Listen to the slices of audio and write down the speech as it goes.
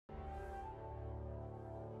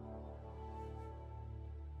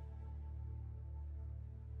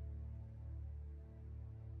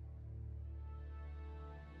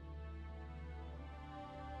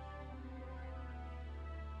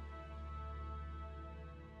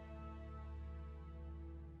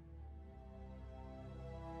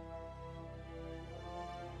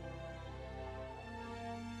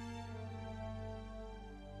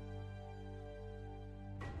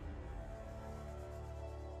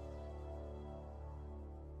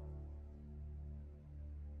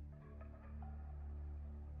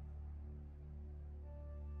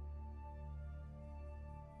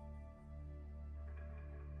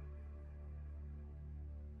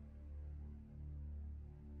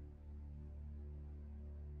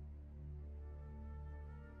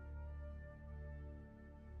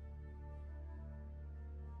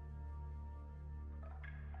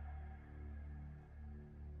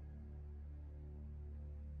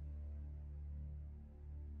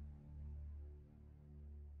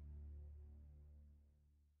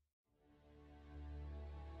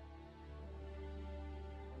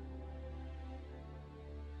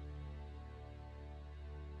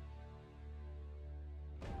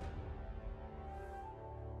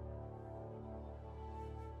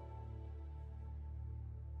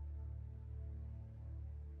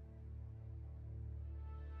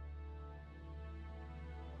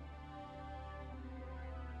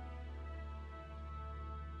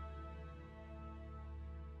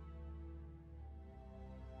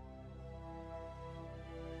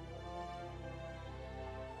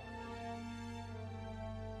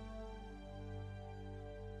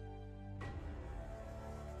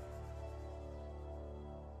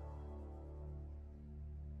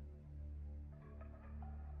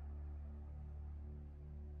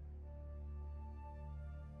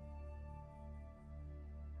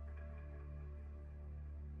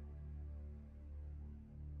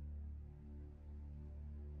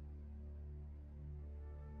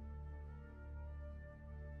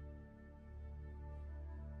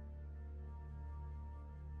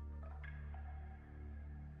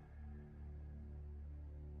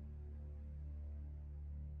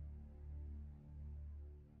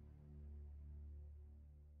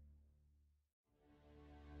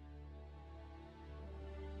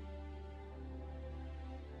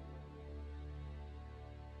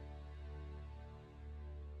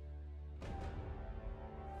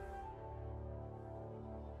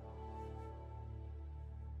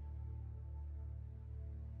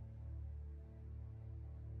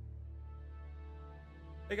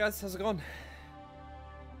Hey guys, how's it going?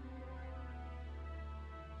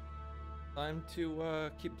 Time to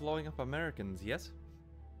keep blowing up Americans, yes?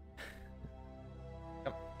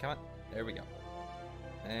 Come on. There we go.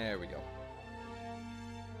 There we go.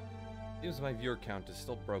 Seems my viewer count is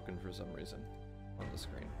still broken for some reason on the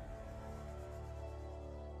screen.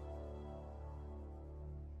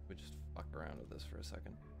 We just fuck around with this for a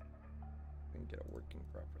second. We can get it working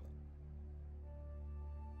properly.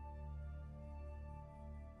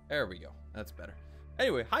 There we go. That's better.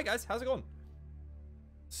 Anyway, hi guys, how's it going?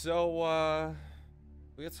 So,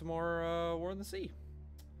 we got some more War in the Sea.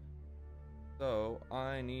 So,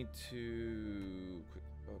 I need to quick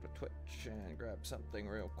go to Twitch and grab something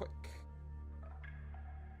real quick.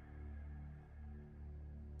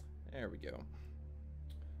 There we go.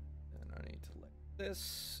 And I need to let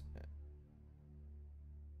this.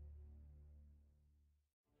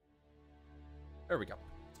 There we go.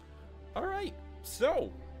 All right,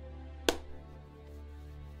 so.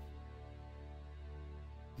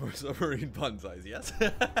 More submarine bonsais, yes?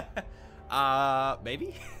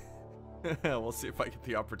 Maybe? We'll see if I get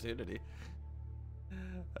the opportunity.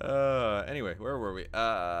 Anyway, where were we?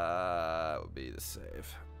 Would be the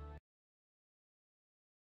save.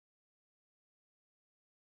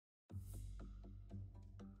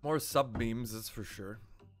 More sub beams, that's for sure.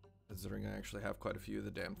 Considering I actually have quite a few of the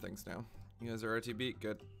damn things now. You guys are RTB?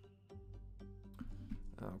 Good.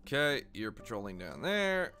 Okay, you're patrolling down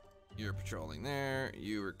there. You're patrolling there.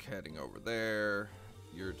 You were heading over there.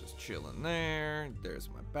 You're just chilling there. There's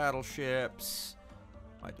my battleships.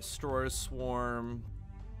 My destroyers swarm.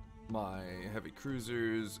 My heavy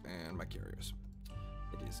cruisers and my carriers.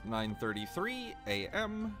 It is 9:33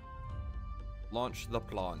 a.m. Launch the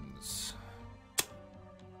plans.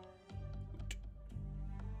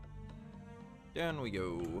 Down we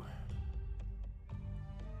go.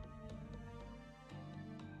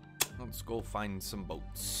 Let's go find some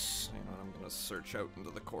boats. You know, I'm gonna search out into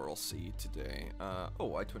the Coral Sea today.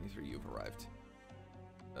 Oh, I-23, you've arrived.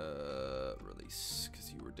 Release,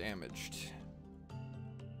 because you were damaged.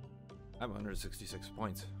 I have 166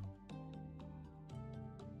 points.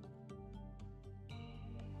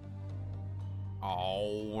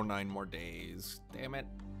 Oh, 9 more days. Damn it.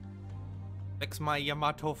 Fix my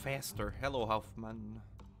Yamato faster. Hello, Hoffman.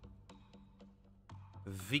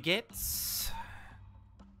 Wie geht's?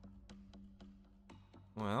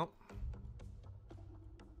 Well,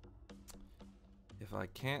 if I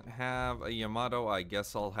can't have a Yamato, I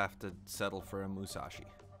guess I'll have to settle for a Musashi.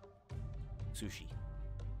 Sushi.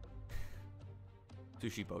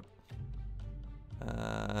 Sushi boat.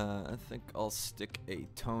 I think I'll stick a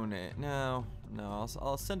Tone. No,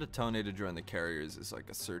 I'll send a Tone to join the carriers as like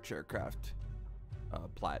a search aircraft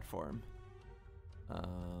platform.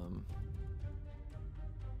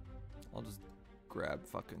 I'll just grab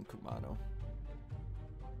fucking Kumano.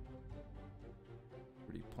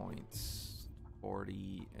 30 points,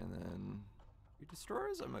 40, and then 3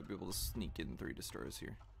 destroyers? I might be able to sneak in 3 destroyers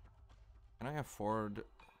here. Can I afford...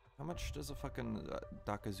 How much does a fucking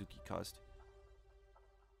Dakazuki cost?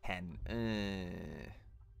 10. Then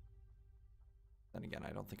again,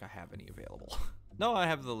 I don't think I have any available. No, I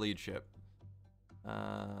have the lead ship.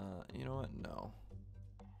 You know what? No.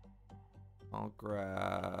 I'll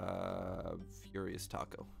grab Furious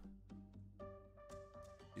Taco.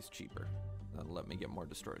 He's cheaper. That'll let me get more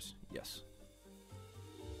destroyers. Yes.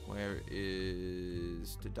 Where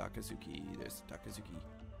is the Dakazuki? There's the Dakazuki.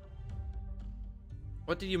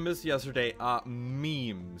 What did you miss yesterday?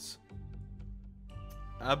 Memes.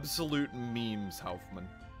 Absolute memes, Hoffman.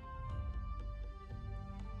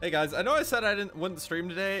 Hey guys, I know I said I wouldn't stream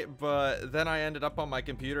today, but then I ended up on my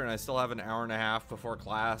computer and I still have an hour and a half before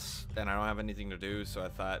class, and I don't have anything to do, so I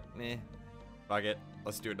thought, fuck it,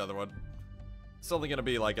 let's do another one. It's only gonna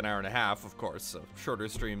be like an hour and a half, of course, so shorter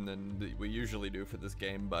stream than we usually do for this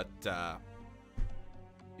game, but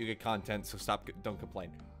you get content, so don't complain.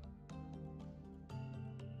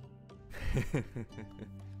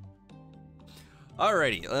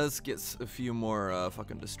 Alrighty, let's get a few more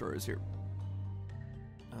fucking destroyers here.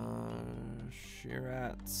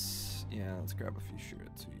 Shirats. Yeah, let's grab a few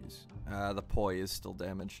Shirats to use. The Poi is still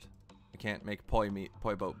damaged. I can't make Poi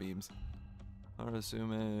boat beams.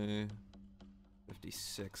 Arasume.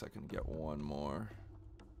 56, I can get one more.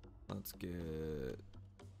 Let's get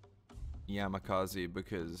Yamakaze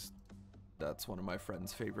because that's one of my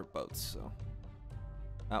friend's favorite boats, so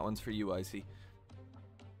that one's for you, Icy.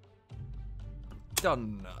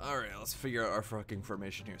 Done. Alright, let's figure out our fucking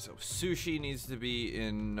formation here. So Sushi needs to be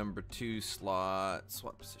in number 2 slot.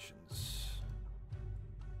 Swap positions.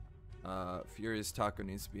 Furious Taco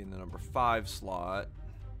needs to be in the number 5 slot.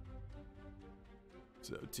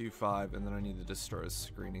 So 2-5, and then I need the destroyers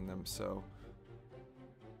screening them, so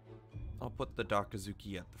I'll put the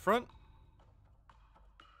Dakazuki at the front.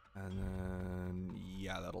 And then,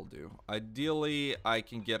 yeah, that'll do. Ideally, I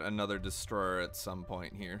can get another destroyer at some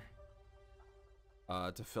point here.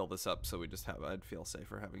 To fill this up, so we just have, I'd feel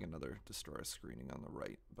safer having another destroyer screening on the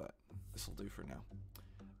right, but this will do for now.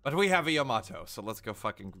 But we have a Yamato, so let's go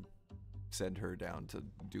fucking send her down to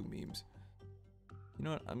do memes. You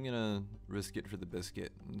know what, I'm gonna risk it for the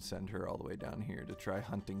biscuit and send her all the way down here to try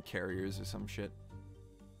hunting carriers or some shit.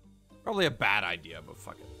 Probably a bad idea, but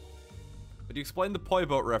fuck it. But you explain the poi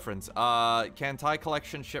boat reference. Kantai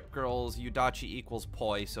collection, ship girls, Udachi equals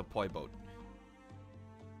poi, so poi boat.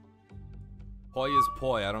 Poi is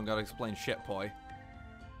poi, I don't gotta explain shit, poi.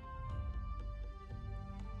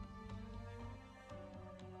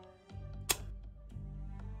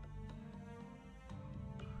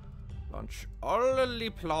 Launch all the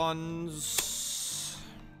plans.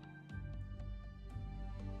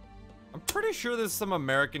 I'm pretty sure there's some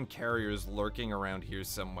American carriers lurking around here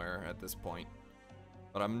somewhere at this point.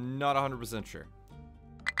 But I'm not 100% sure.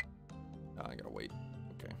 Oh, I gotta wait.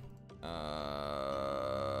 Okay.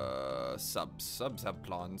 Subs have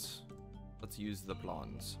plans. Let's use the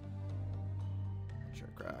plans.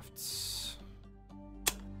 Aircrafts.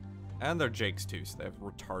 And they're Jakes too, so they have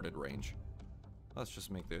retarded range. Let's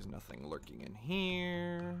just make there's nothing lurking in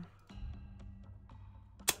here.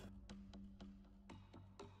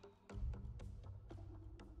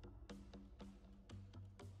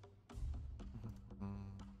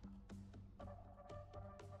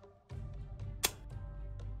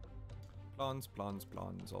 Plans, plans,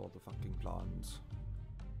 plans, all the fucking plans.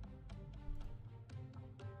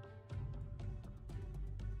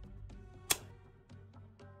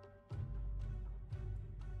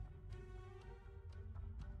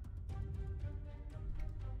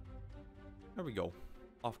 There we go.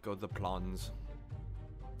 Off go the plans.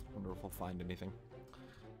 Wonder if we'll find anything.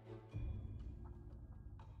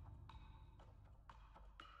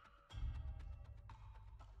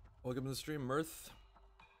 Welcome to the stream, Mirth.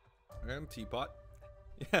 And Teapot.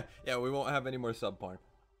 Yeah, we won't have any more sub porn.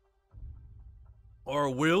 Or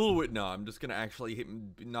will we? No, I'm just gonna actually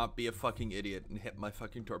not be a fucking idiot and hit my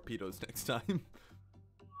fucking torpedoes next time.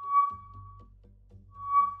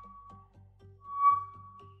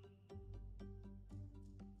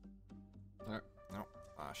 Alright, no.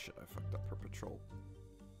 Ah, shit, I fucked up her patrol.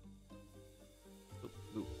 Boop,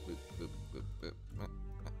 boop, boop, boop, boop, boop.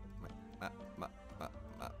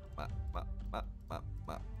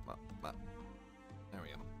 There we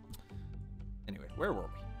go. Anyway, where were we?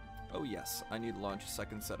 Oh yes, I need to launch a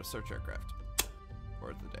second set of search aircraft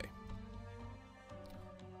for the day.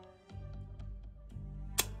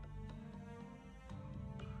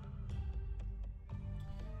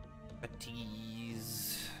 A tease.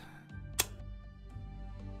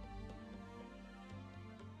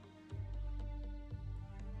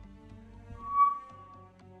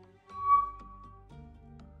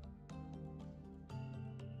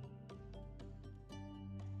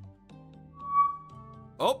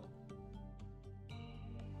 Oh!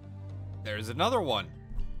 There's another one.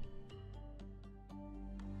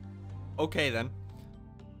 Okay, then.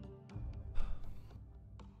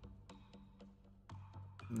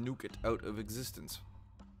 Nuke it out of existence.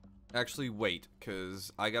 Actually, wait,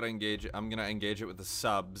 because I gotta engage it. I'm gonna engage it with the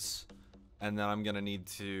subs, and then I'm gonna need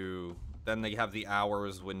to... Then they have the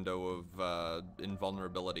hours window of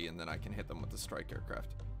invulnerability, and then I can hit them with the strike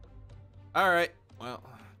aircraft. Alright, well...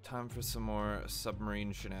 Time for some more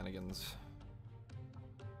submarine shenanigans.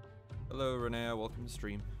 Hello, Renea. Welcome to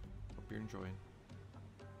stream. Hope you're enjoying.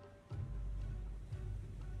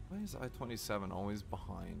 Why is I-27 always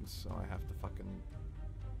behind? So I have to fucking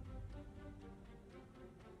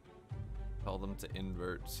tell them to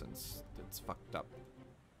invert since it's fucked up.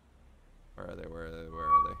 Where are they? Where are they? Where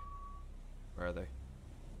are they? Where are they?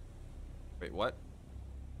 Wait, what?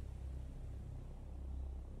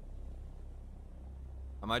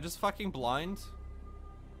 Am I just fucking blind?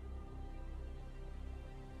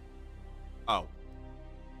 Oh.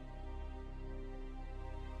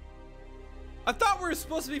 I thought we were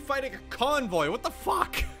supposed to be fighting a convoy. What the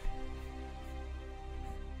fuck?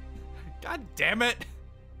 God damn it.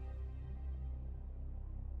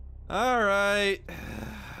 Alright.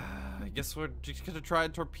 I guess we're just gonna try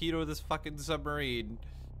and torpedo this fucking submarine.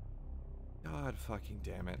 God fucking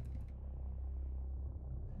damn it.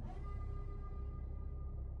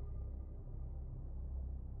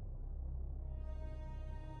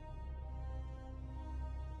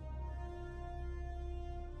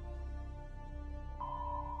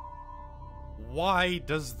 Why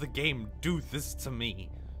does the game do this to me?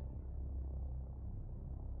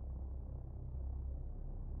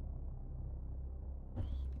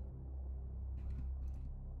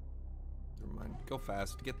 go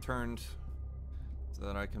fast. Get turned. So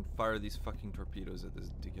that I can fire these fucking torpedoes at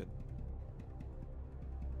this dickhead.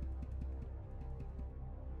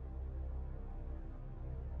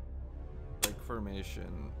 Like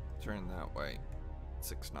formation. Turn that way.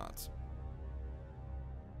 6 knots.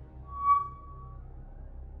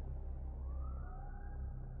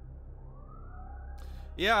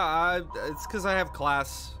 Yeah, it's because I have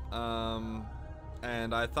class,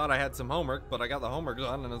 and I thought I had some homework, but I got the homework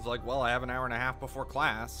done, and it's like, well, I have an hour and a half before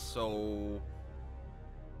class, so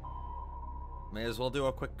may as well do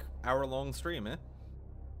a quick hour-long stream, eh?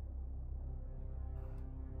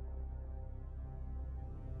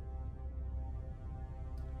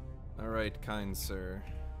 Alright, kind sir.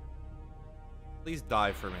 Please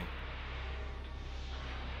die for me.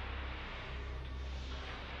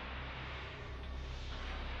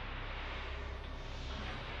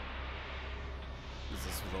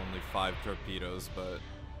 This is with only 5 torpedoes, but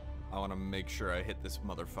I want to make sure I hit this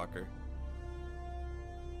motherfucker.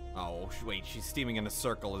 Oh, wait, she's steaming in a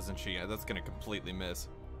circle, isn't she? That's gonna completely miss.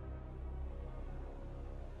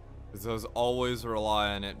 Because those always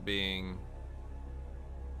rely on it being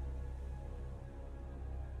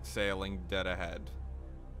sailing dead ahead.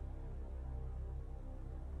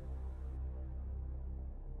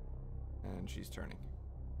 And she's turning.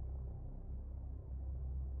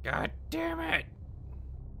 God damn it!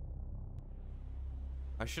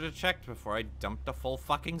 I should have checked before I dumped a full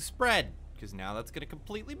fucking spread, because now that's gonna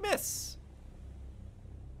completely miss.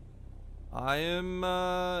 I am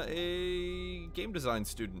a game design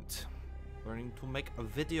student, learning to make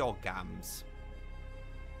video games.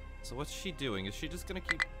 So what's she doing? Is she just gonna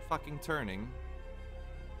keep fucking turning?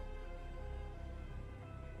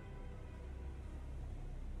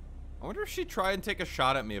 I wonder if she'd try and take a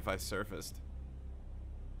shot at me if I surfaced.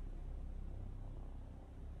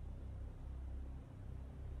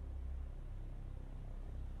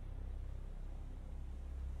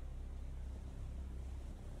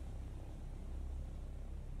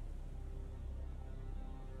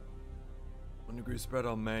 Degree spread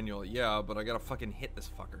on manual. Yeah, but I gotta fucking hit this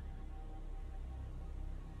fucker.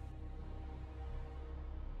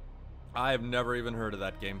 I've never even heard of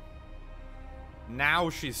that game. Now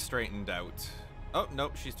she's straightened out. Oh,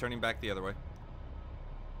 nope, she's turning back the other way.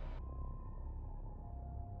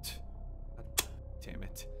 Damn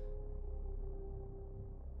it.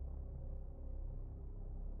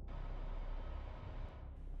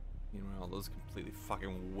 Meanwhile, those completely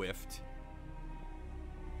fucking whiffed.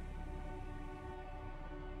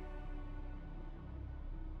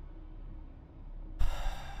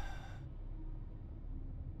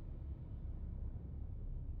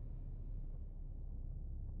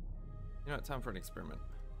 You know what, time for an experiment.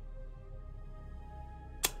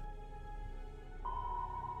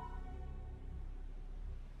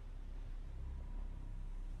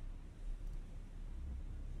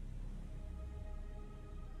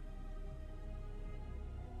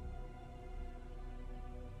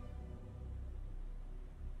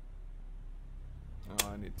 Oh,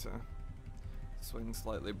 I need to swing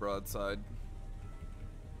slightly broadside.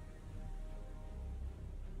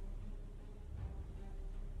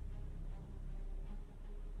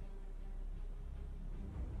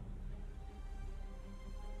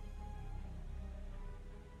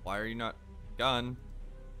 Why are you not gun?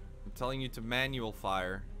 I'm telling you to manual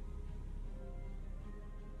fire.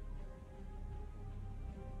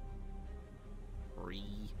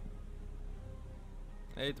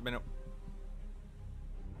 Hey, tomato.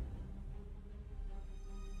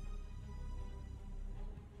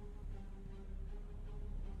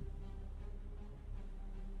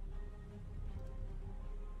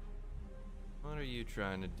 What are you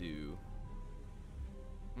trying to do?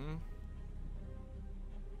 Hmm?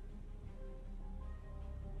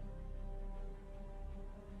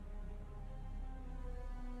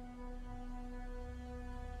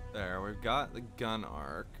 There, we've got the gun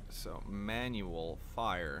arc, so manual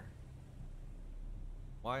fire.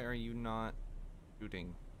 Why are you not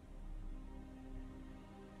shooting?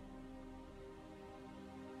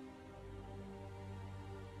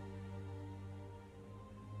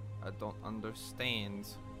 I don't understand.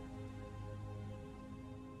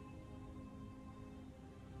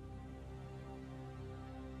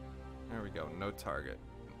 There we go, no target.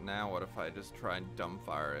 Now what if I just try and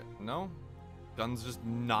dumbfire it? No? Gun's just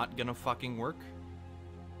not gonna fucking work?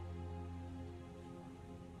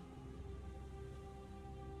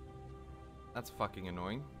 That's fucking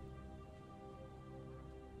annoying.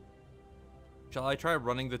 Shall I try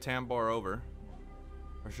running the Tambor over?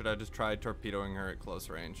 Or should I just try torpedoing her at close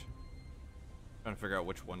range? Trying to figure out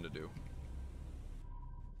which one to do.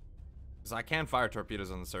 Because Because I can fire torpedoes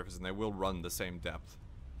on the surface and they will run the same depth.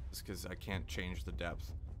 Just because I can't change the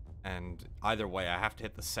depth. And either way, I have to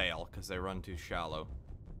hit the sail because they run too shallow.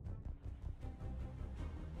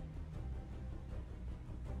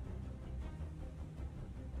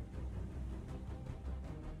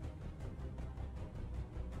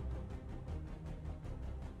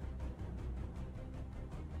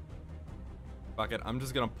 Fuck it, I'm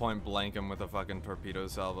just gonna point blank him with a fucking torpedo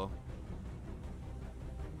salvo.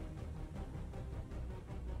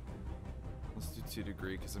 Let's do 2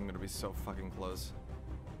 degree because I'm gonna be so fucking close.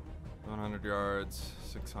 100 yards,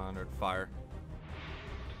 600, fire.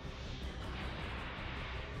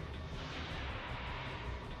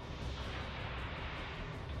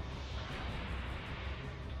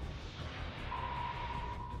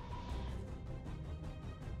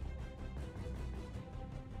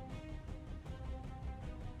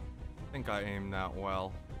 I think I aimed that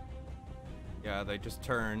well. Yeah, they just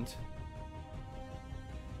turned.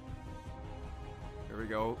 Here we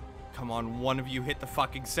go. Come on, one of you hit the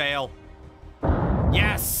fucking sail.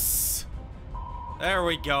 Yes! There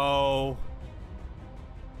we go.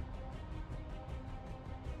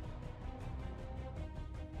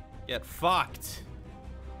 Get fucked.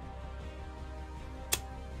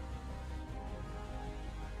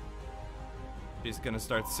 She's gonna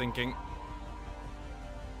start sinking.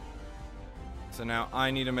 So now I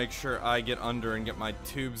need to make sure I get under and get my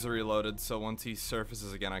tubes reloaded so once he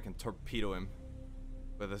surfaces again I can torpedo him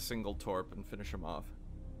with a single torp and finish him off.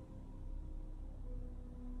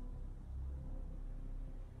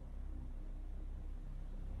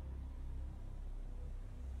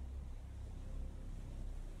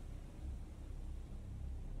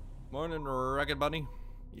 Morning, Ragged Bunny.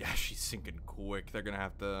 Yeah, she's sinking quick. They're gonna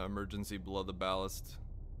have to emergency blow the ballast.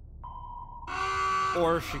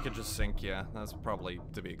 Or she could just sink, yeah. That's probably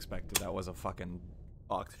to be expected. That was a fucking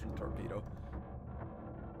oxygen torpedo.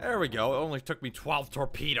 There we go. It only took me 12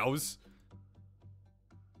 torpedoes.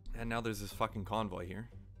 And now there's this fucking convoy here.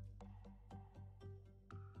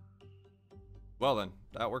 Well then,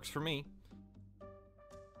 that works for me.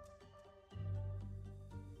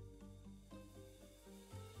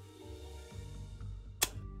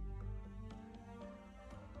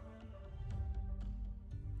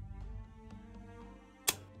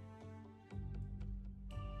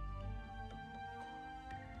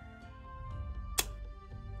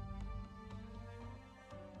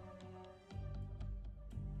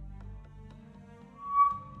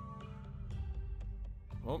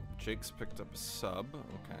 Oh, Jake's picked up a sub.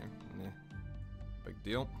 Okay. Nah. Big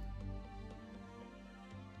deal.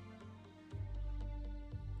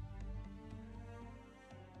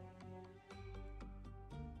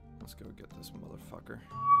 Let's go get this motherfucker.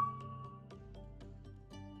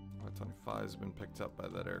 Y-25 has been picked up by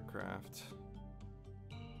that aircraft.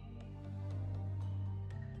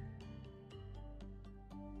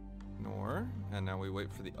 Ignore. And now we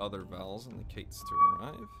wait for the other Vals and the Kates to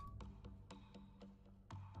arrive.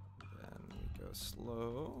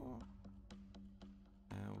 Slow.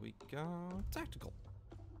 And we go tactical.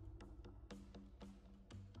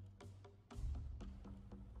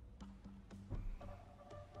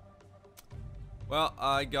 Well,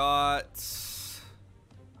 I got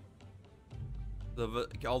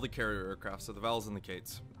all the carrier aircraft, so the Vals and the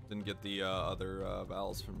Kates. Didn't get the other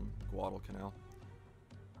Vals from Guadalcanal.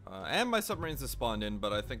 And my submarines have spawned in,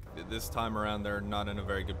 but I think this time around they're not in a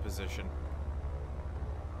very good position.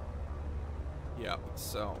 Yep,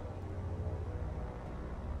 so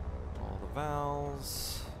all the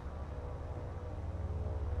Vals.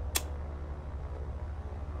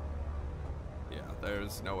 Yeah,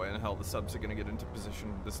 there's no way in hell the subs are gonna get into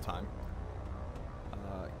position this time.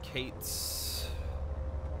 Kate's.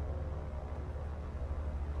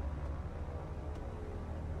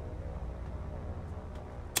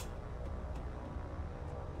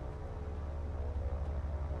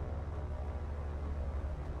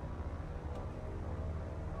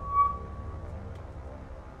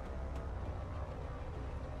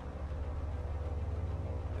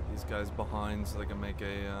 Guys behind so they can make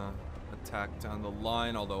a attack down the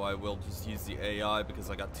line, although I will just use the AI because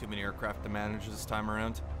I got too many aircraft to manage this time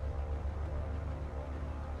around.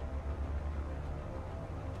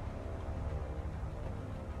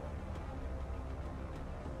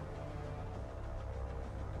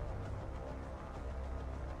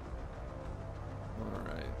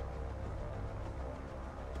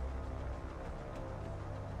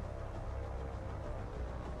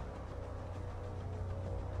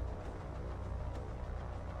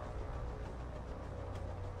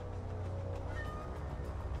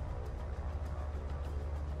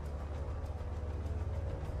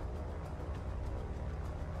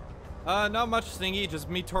 Not much, Stingy. Just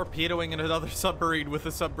me torpedoing another submarine with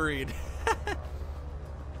a submarine.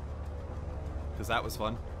 Because that was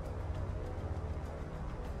fun.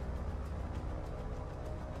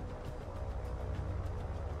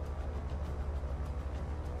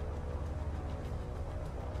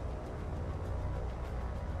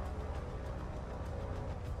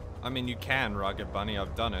 I mean, you can, Rugged Bunny.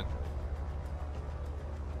 I've done it.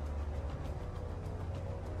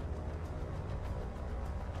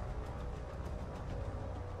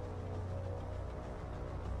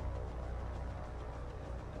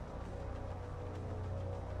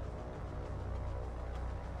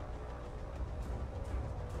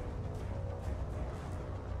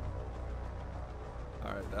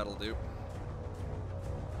 Alright, that'll do.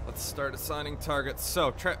 Let's start assigning targets.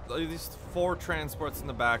 So, these 4 transports in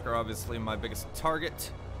the back are obviously my biggest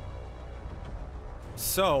target.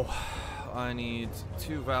 So, I need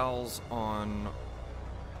 2 vowels on...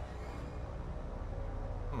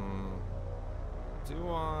 Do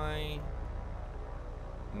I...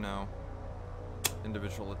 No.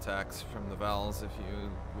 Individual attacks from the vowels, if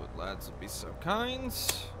you lads would be so kind.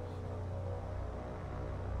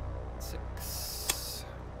 6.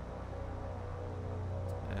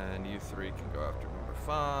 And you 3 can go after number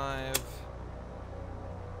 5.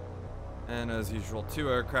 And as usual, 2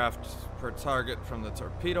 aircraft per target from the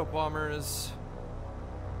torpedo bombers.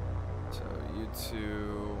 So you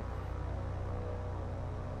 2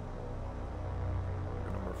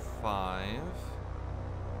 are number 5.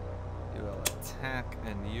 You will attack,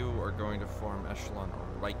 and you are going to form echelon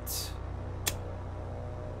right.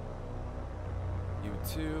 You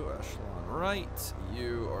 2, echelon right.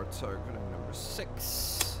 You are targeting number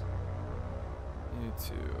 6. You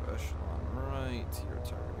 2, echelon right. You're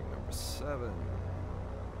targeting number 7.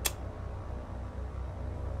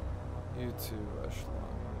 You 2,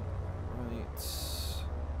 echelon right.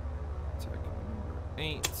 Targeting number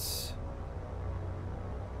 8.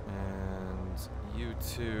 And you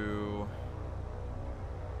 2...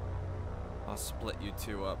 I'll split you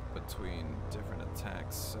 2 up between different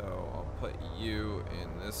attacks, so I'll put you in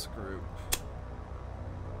this group,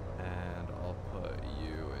 and I'll put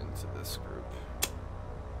you into this group.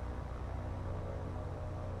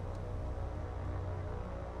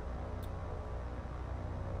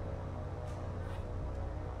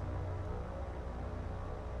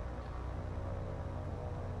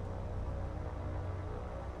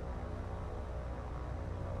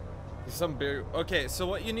 Okay, so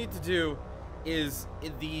what you need to do is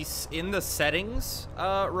these in the settings,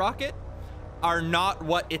 rocket, are not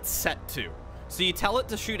what it's set to. So you tell it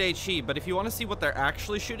to shoot HE, but if you want to see what they're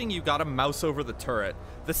actually shooting, you gotta mouse over the turret.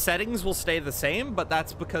 The settings will stay the same, but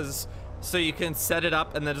that's because, so you can set it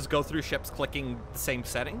up and then just go through ships clicking the same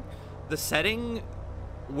setting. The setting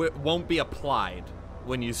won't be applied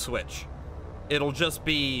when you switch. It'll just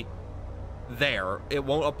be there. It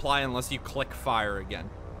won't apply unless you click fire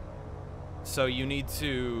again. So you need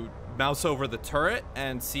to mouse over the turret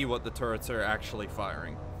and see what the turrets are actually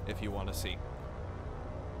firing, if you want to see.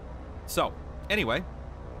 So, anyway,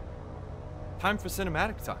 time for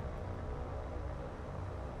cinematic time.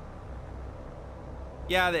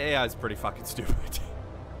 Yeah, the AI is pretty fucking stupid.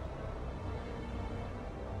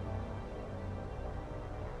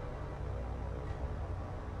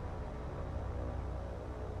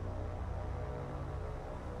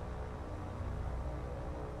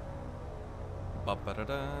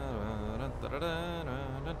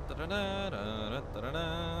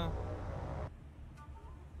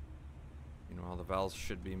 Meanwhile, the Vals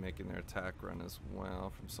should be making their attack run as well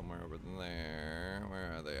from somewhere over there.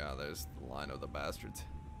 Where are they? Ah, there's the line of the bastards.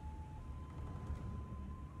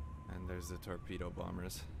 And there's the torpedo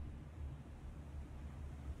bombers.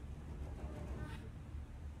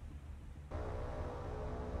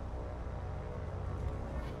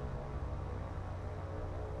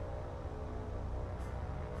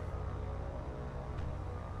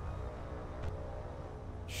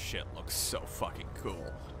 Shit looks so fucking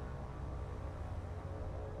cool.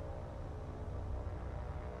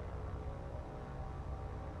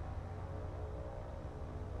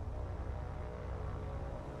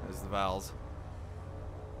 There's the Vals.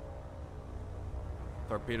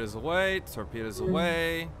 Torpedoes away, torpedoes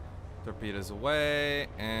away, torpedoes away,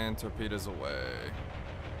 and torpedoes away.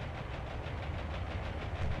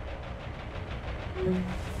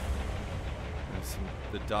 There's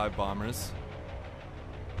the dive bombers.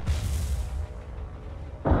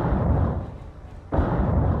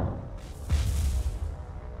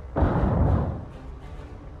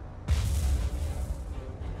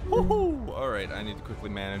 Alright, I need to quickly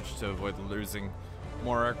manage to avoid losing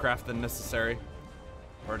more aircraft than necessary.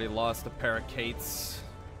 Already lost a pair of Kates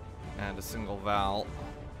And a single Val.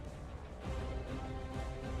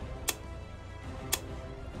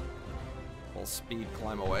 Full speed,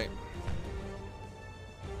 climb away.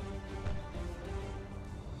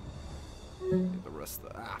 Get the rest of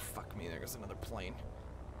the... Ah, fuck me, there goes another plane.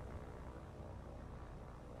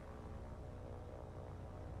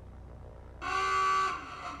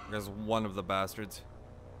 There's one of the bastards.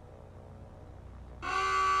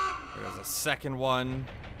 There's a second one.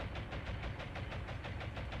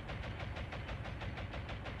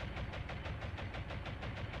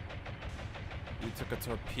 You took a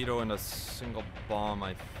torpedo and a single bomb,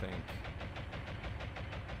 I think.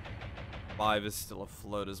 5 is still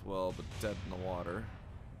afloat as well, but dead in the water.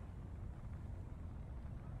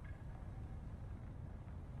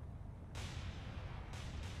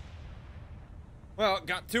 Well,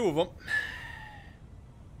 got 2 of them.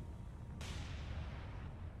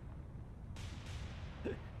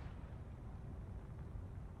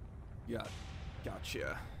 Yeah,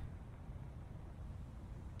 gotcha.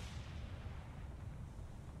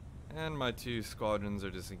 And my 2 squadrons are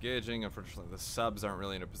disengaging. Unfortunately, the subs aren't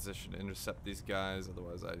really in a position to intercept these guys,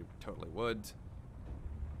 otherwise I totally would.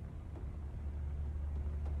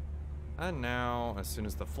 And now, as soon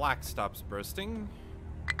as the flak stops bursting,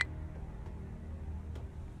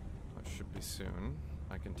 which should be soon,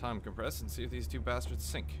 I can time compress and see if these 2 bastards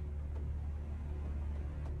sink.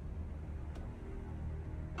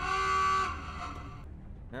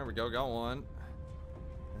 There we go, got 1.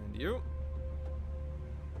 And you.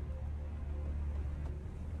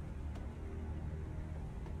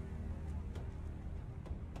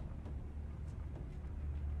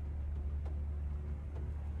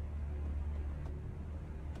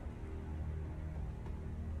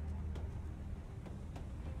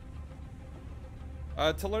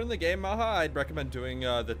 To learn the game, Maha, I'd recommend doing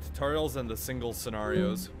the tutorials and the single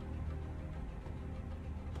scenarios.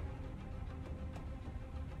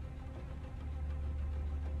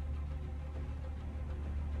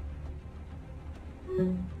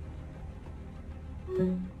 Come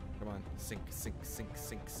on, sink, sink, sink,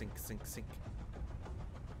 sink, sink, sink, sink.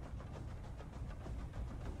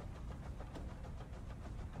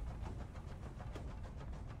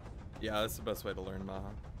 Yeah, that's the best way to learn,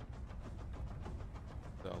 Maha.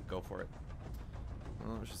 So, go for it.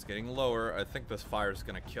 Oh, she's getting lower. I think this fire's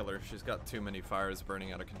gonna kill her. She's got too many fires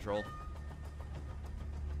burning out of control.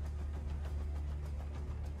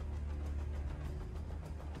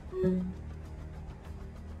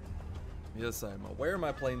 Yes, I'm aware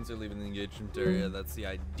my planes are leaving the engagement area. That's the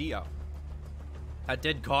idea. That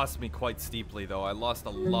did cost me quite steeply, though. I lost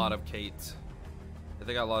a lot of Kates. I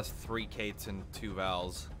think I lost 3 Kates and 2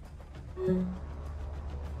 Vals.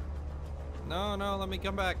 No, no, let me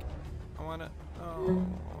come back. I wanna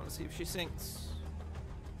see if she sinks.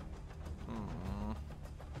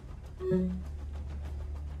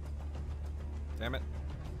 Damn it.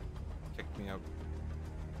 Kicked me out.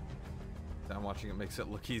 I'm watching it makes it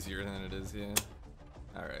look easier than it is, yeah.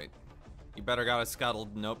 Alright. You better got us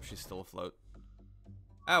scuttled. Nope, she's still afloat.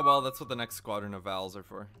 Ah, well, that's what the next squadron of Vals are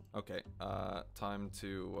for. Okay, time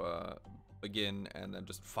to, begin and then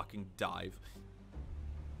just fucking dive.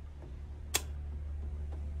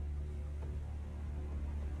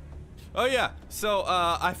 Oh yeah, so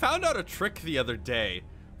I found out a trick the other day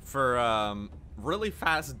for really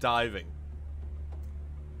fast diving.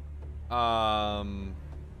 How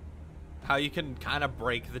you can kind of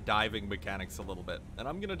break the diving mechanics a little bit, and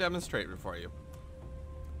I'm gonna demonstrate it for you.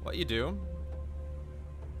 What you do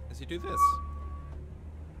is you do this.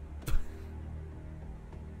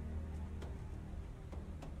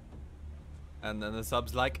 And then the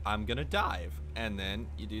sub's like, I'm gonna dive, and then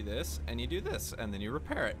you do this, and you do this, and then you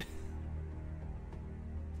repair it.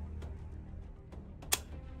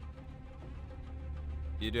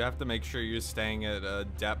 You do have to make sure you're staying at a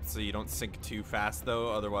depth so you don't sink too fast,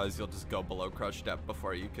 though. Otherwise, you'll just go below crush depth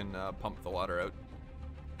before you can pump the water out.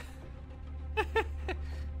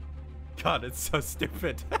 God, it's so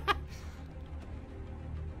stupid.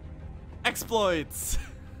 Exploits!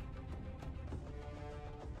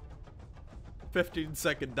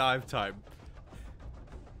 15-second dive time.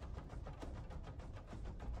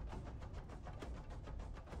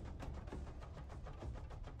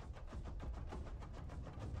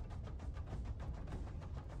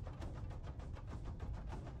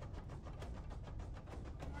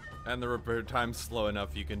 And the repair time's slow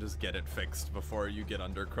enough you can just get it fixed before you get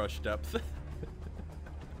under crush depth.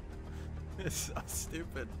 It's so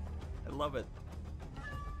stupid. I love it.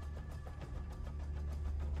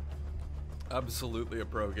 Absolutely a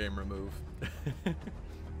pro gamer move.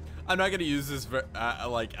 I'm not gonna use this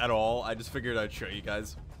like at all. I just figured I'd show you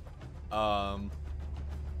guys.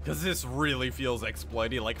 Because this really feels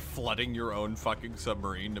exploity, like flooding your own fucking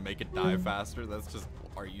submarine to make it dive faster. That's just,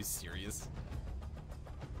 are you serious?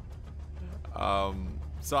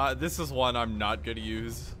 So this is one I'm not gonna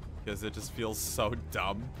use because it just feels so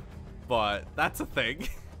dumb, but that's a thing.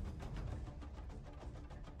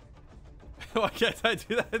 Why can't I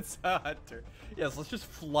do that in Sound Hunter? Yes, let's just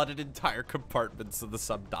flood an entire compartment so the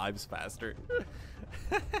sub dives faster.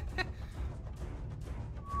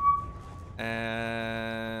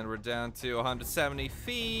 And we're down to 170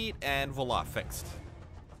 feet, and voila, fixed.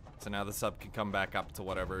 So now the sub can come back up to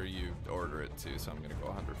whatever you order it to, so I'm gonna go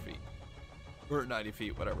 100 feet. Or 90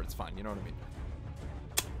 feet, whatever, it's fine, you know what I mean.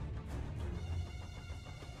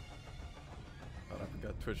 Thought I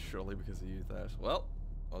forgot Twitch shortly because of you, Thatch. Well,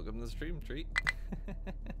 welcome to the stream treat.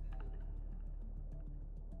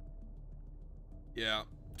 Yeah,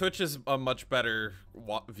 Twitch is a much better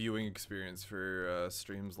viewing experience for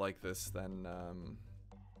streams like this than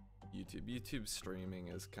YouTube. YouTube streaming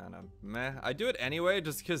is kind of meh. I do it anyway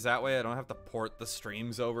just because that way I don't have to port the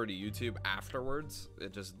streams over to YouTube afterwards.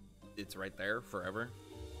 It's right there forever.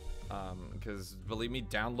 Because believe me,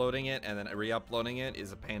 downloading it and then re-uploading it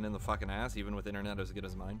is a pain in the fucking ass, even with internet as good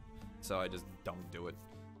as mine. So I just don't do it.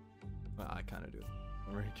 Well, I kind of do it.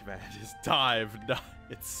 Memory command is dive.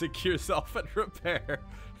 It's secure self and repair.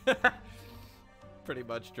 Pretty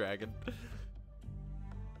much, Dragon.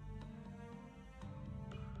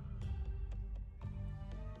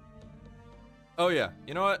 Oh yeah,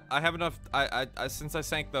 you know what? I have enough. Since I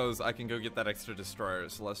sank those, I can go get that extra destroyer.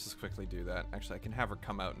 So let's just quickly do that. Actually, I can have her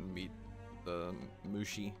come out and meet the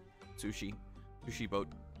sushi boat.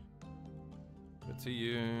 Good to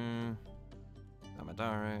you,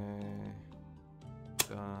 Amadare.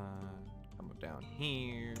 Come down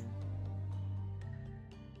here.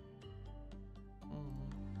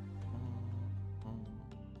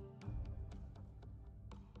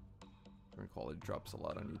 Quality drops a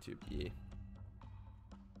lot on YouTube. Yeah.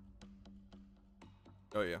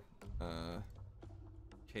 Oh yeah.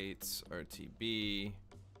 Kate's RTB.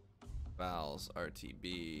 Val's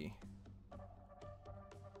RTB.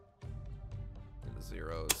 And the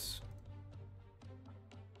zeros.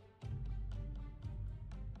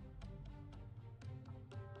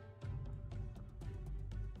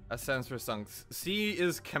 S stands for sunk. C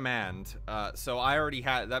is command. So I already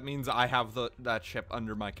had. That means I have that ship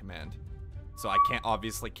under my command. So I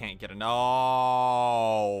obviously can't get it.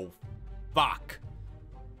 No, fuck.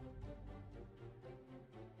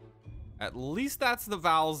 At least that's the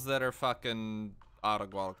vowels that are fucking out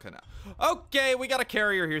of Guadalcanal. Okay, we got a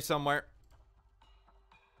carrier here somewhere.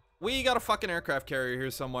 We got a fucking aircraft carrier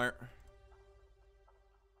here somewhere.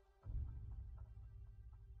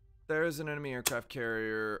 There's an enemy aircraft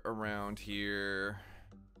carrier around here.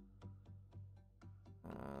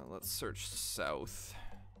 Let's search south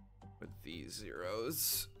with these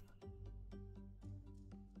zeros.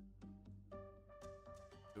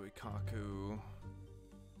 Uikaku.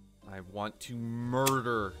 I want to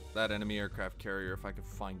murder that enemy aircraft carrier if I can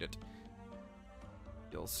find it.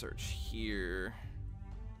 You'll search here.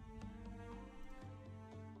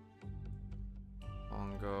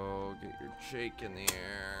 Bongo, get your Jake in the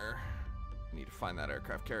air. I need to find that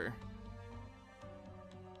aircraft carrier.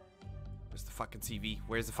 Where's the fucking CV?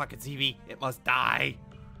 Where's the fucking CV? It must die.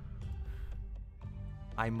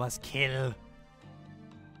 I must kill.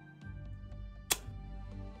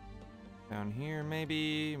 Down here,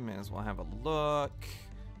 maybe. May as well have a look.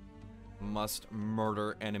 Must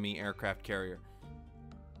murder enemy aircraft carrier.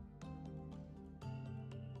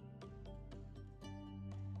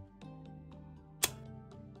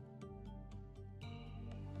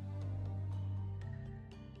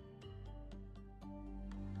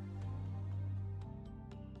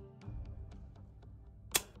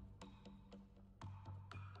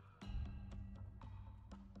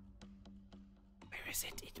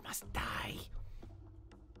 It must die.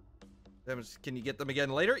 Damage. Can you get them again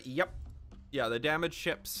later? Yep. Yeah, the damaged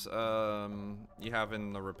ships you have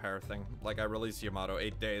in the repair thing. Like, I release Yamato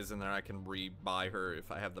 8 days, and then I can re-buy her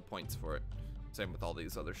if I have the points for it. Same with all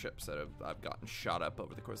these other ships that I've gotten shot up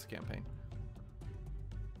over the course of the campaign.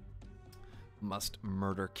 Must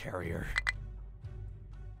murder carrier.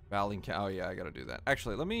 Oh yeah, I gotta do that.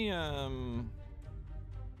 Actually, let me I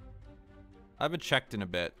haven't checked in a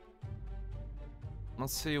bit.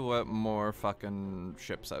 Let's see what more fucking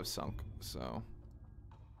ships I've sunk. So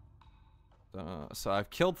I've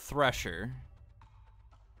killed Thresher.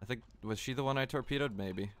 I think, was she the one I torpedoed?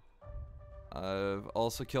 Maybe. I've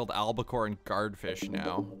also killed Albacore and Guardfish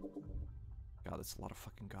now. God, that's a lot of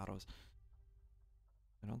fucking Gatos.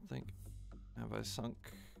 I don't think, have I sunk?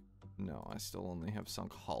 No, I still only have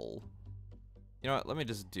sunk Hull. You know what? Let me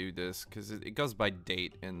just do this because it goes by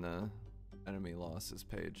date in the enemy losses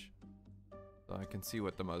page. So I can see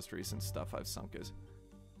what the most recent stuff I've sunk is.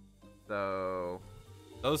 So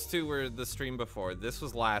those two were the stream before. This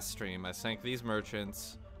was last stream. I sank these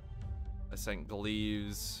merchants. I sank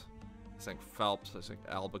Gleaves. I sank Phelps. I sank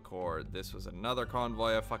Albacore. This was another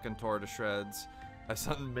convoy I fucking tore to shreds. I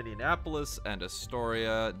sunk Minneapolis and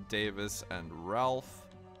Astoria, Davis, and Ralph.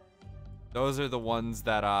 Those are the ones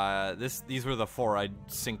that these were the 4 I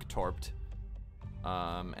sink torped.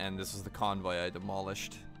 And this was the convoy I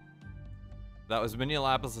demolished. That was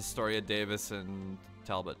Minneapolis, Astoria, Davis, and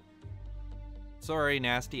Talbot. Sorry,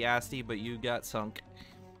 nasty asty, but you got sunk.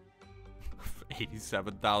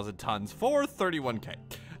 87,000 tons for 31k.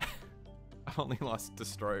 I only lost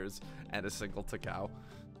destroyers and a single Takao.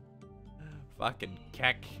 Fucking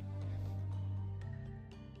keck.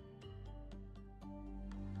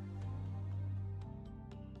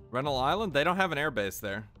 Rennell Island? They don't have an airbase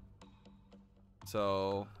there.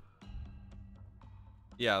 So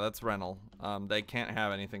yeah, that's Rennell. They can't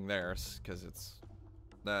have anything there because it's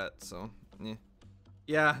that, so yeah.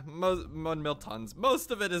 Yeah, 1 mil tons.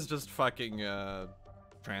 Most of it is just fucking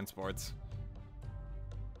transports.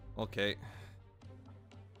 Okay.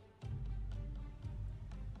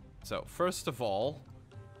 So first of all,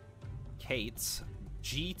 Kate's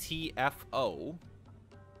GTFO.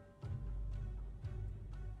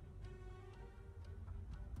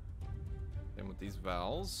 And with these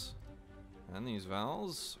vowels and these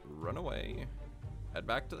vowels, run away. Head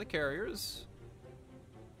back to the carriers.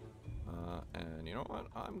 And you know what?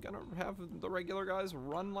 I'm gonna have the regular guys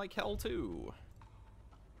run like hell too.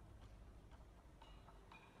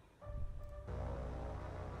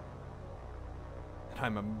 And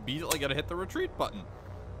I'm immediately gonna hit the retreat button.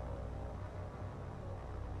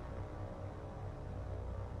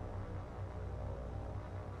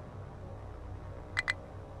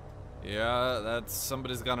 Yeah, that's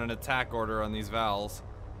somebody's got an attack order on these vowels.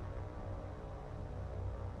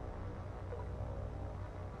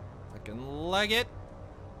 I can leg it.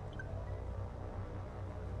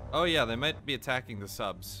 Oh yeah, they might be attacking the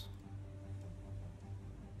subs.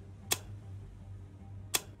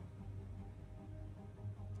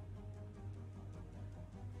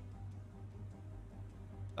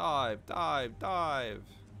 Dive, dive, dive.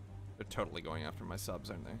 They're totally going after my subs,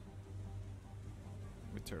 aren't they?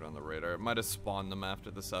 Let me turn on the radar. It might have spawned them after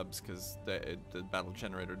the subs because the battle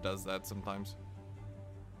generator does that sometimes.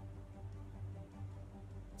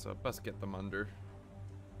 So best get them under.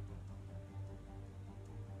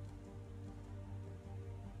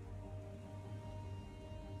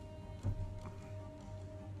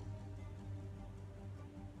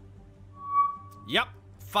 Yep,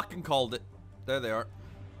 fucking called it. There they are.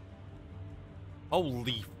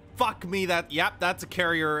 Holy fuck me, yep, that's a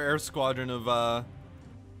carrier air squadron of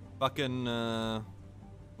fucking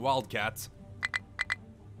Wildcats.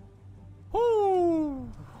 Whoo!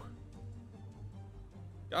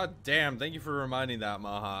 God damn, thank you for reminding that,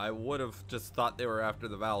 Maha. I would have just thought they were after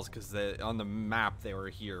the vowels because on the map they were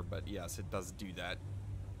here, but yes, it does do that.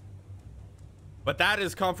 But that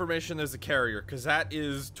is confirmation there's a carrier, because that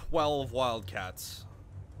is 12 Wildcats.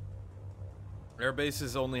 Air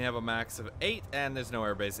bases only have a max of 8, and there's no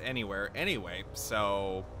airbase anywhere anyway,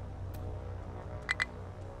 so...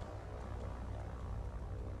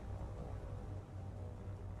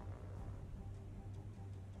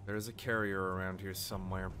 There's a carrier around here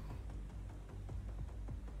somewhere.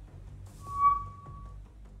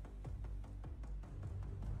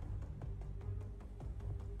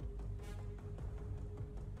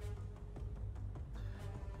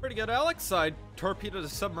 Pretty good, Alex. I torpedoed a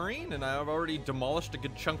submarine, and I've already demolished a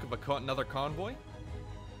good chunk of another convoy.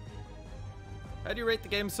 How do you rate the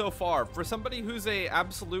game so far? For somebody who's a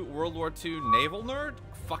absolute World War II naval nerd,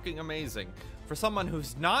 fucking amazing. For someone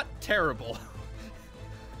who's not, terrible.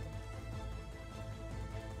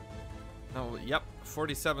 Oh, yep,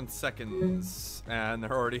 47 seconds, and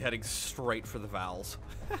they're already heading straight for the vowels.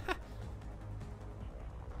 Yeah,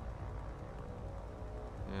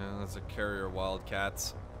 that's a carrier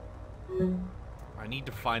Wildcats. I need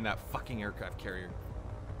to find that fucking aircraft carrier.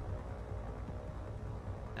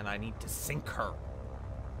 And I need to sink her.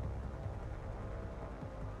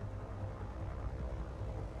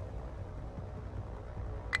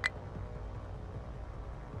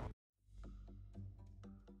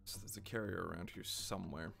 So there's a carrier around here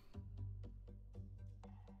somewhere.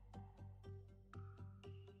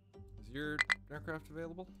 Is your aircraft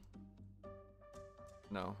available?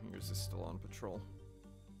 No, yours is still on patrol.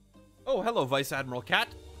 Oh, hello, Vice Admiral Cat.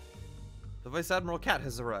 The Vice Admiral Cat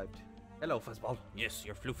has arrived. Hello, Fuzzball. Yes,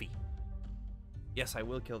 you're floofy. Yes, I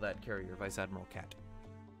will kill that carrier, Vice Admiral Cat.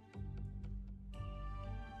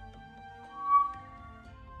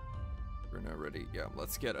 We're now ready. Yeah,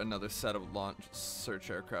 let's get another set of launch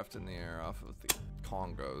search aircraft in the air off of the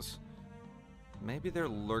Congos. Maybe they're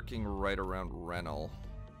lurking right around Renal.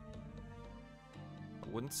 It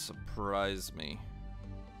wouldn't surprise me.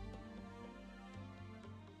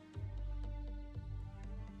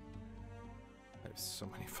 There's so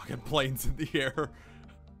many fucking planes in the air.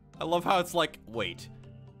 I love how it's like, wait.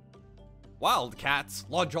 Wildcats,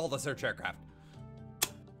 launch all the search aircraft.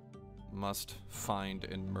 Must find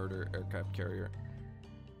and murder aircraft carrier.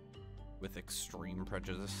 With extreme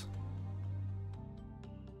prejudice.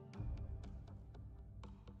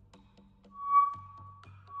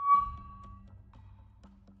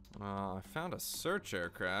 I found a search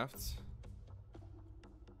aircraft.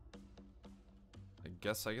 I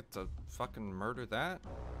guess I get to fucking murder that?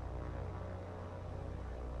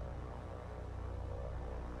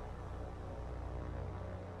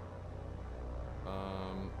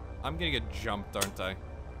 I'm gonna get jumped, aren't I?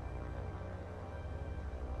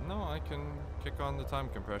 No, I can kick on the time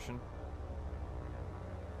compression.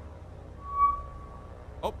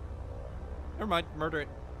 Oh! Never mind, murder it.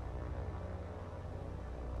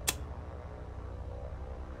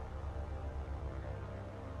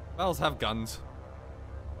 Bells have guns.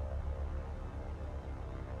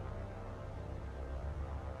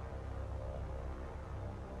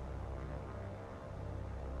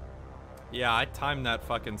 Yeah, I timed that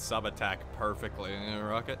fucking sub attack perfectly,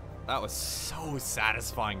 Rocket. That was so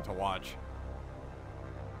satisfying to watch.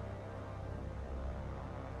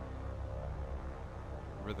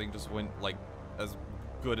 Everything just went like as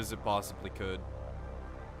good as it possibly could.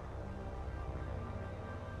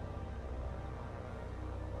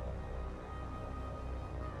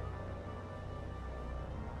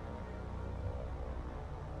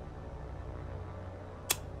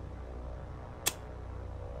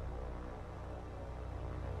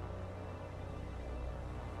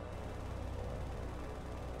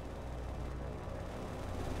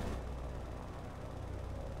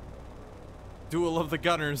 Duel of the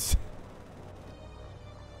Gunners.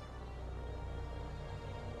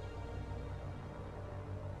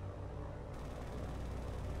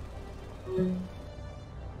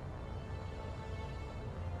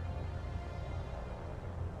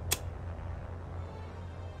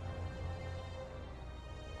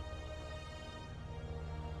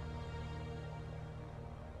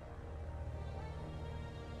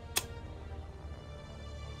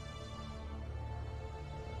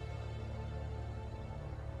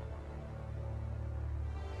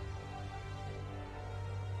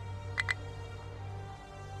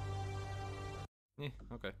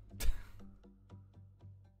 Okay.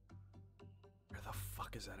 Where the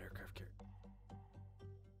fuck is that aircraft carrier?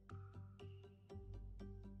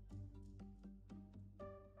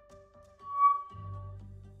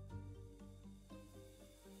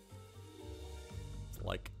 It's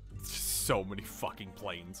like so many fucking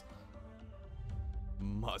planes.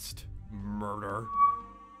 Must murder.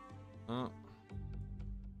 Oh.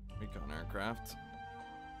 Recon aircraft.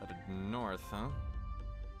 Headed north, huh?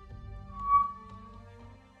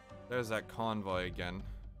 There's that convoy again.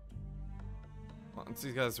 Once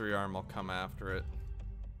these guys rearm, I'll come after it.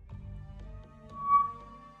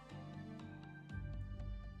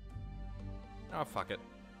 Oh, fuck it.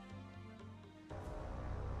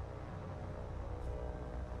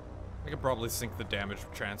 I could probably sink the damaged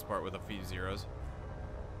transport with a few zeros.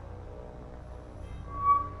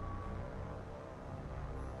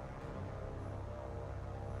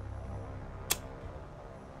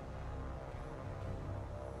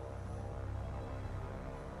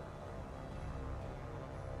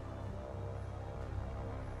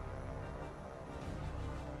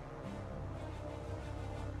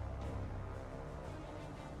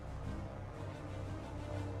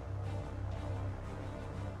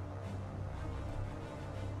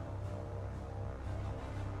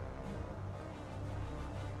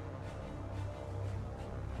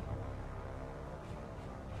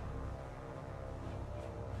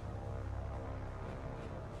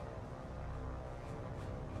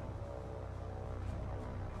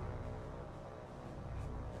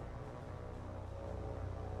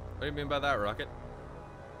 What do you mean by that, Rocket?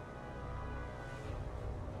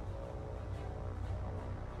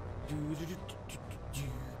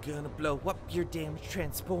 Gonna blow up your damaged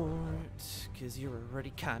transport, 'cause you're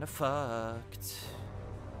already kinda fucked.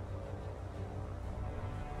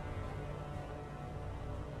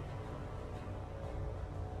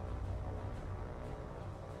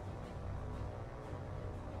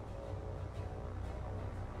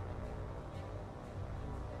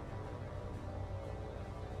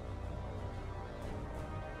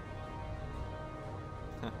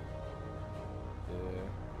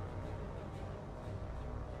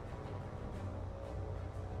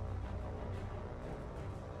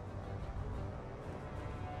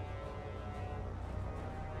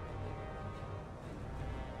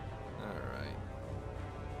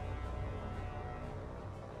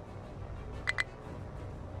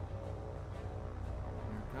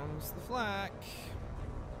 Goes the flak.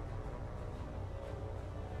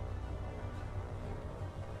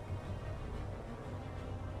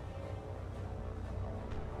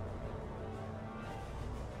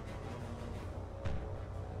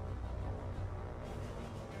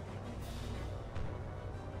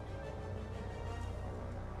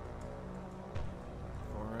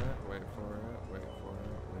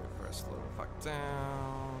 Slow the fuck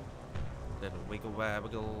down. Little wiggle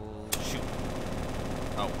waggle. Shoot.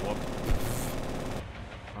 Oh, whoop.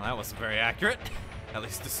 Well, that wasn't very accurate. At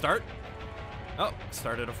least to start. Oh,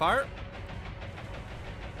 started a fire.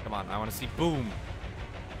 Come on, I want to see boom.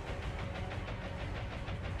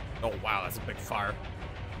 Oh, wow, that's a big fire.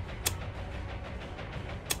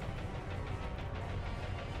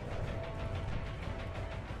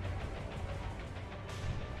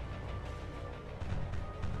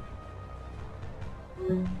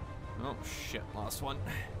 Oh shit, lost one.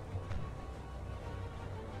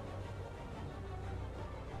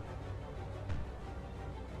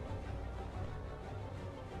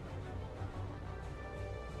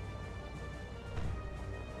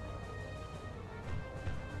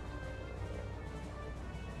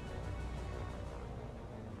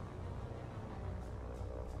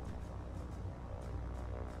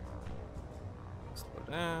 Slow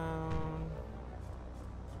down.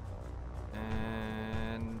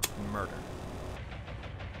 And murder.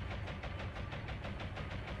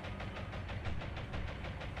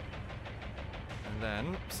 And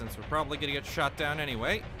then, since we're probably gonna get shot down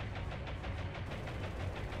anyway,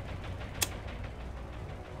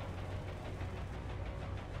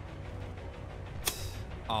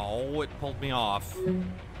 oh, it pulled me off.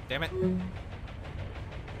 Damn it.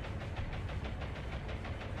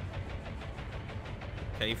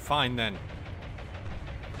 Okay, fine then.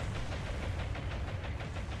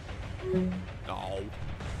 No.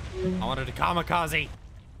 I wanted a kamikaze.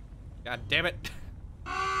 God damn it.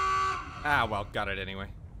 Ah, well, got it anyway.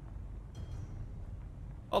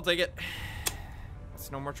 I'll take it.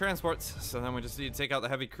 It's no more transports, so then we just need to take out the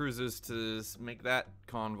heavy cruisers to make that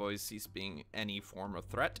convoy cease being any form of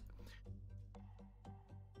threat.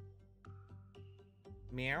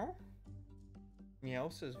 Meow? Meow,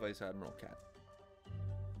 says Vice Admiral Cat.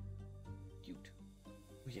 Cute.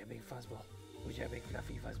 Who's your big fuzzball? Who's your big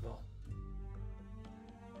fluffy fuzzball?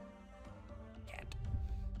 Cat.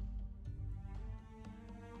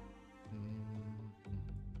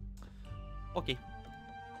 Okay.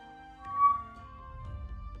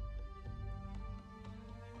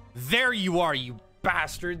 There you are, you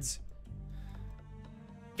bastards!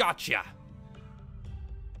 Gotcha!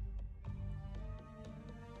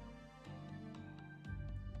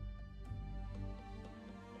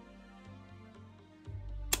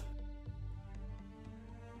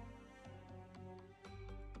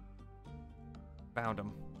 Found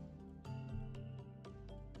him.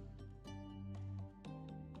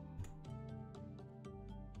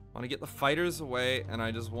 Want to get the fighters away, and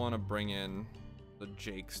I just want to bring in the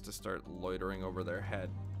Jakes to start loitering over their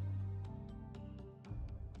head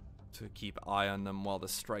to keep eye on them while the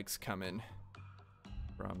strikes come in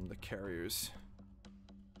from the carriers.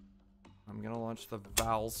 I'm gonna launch the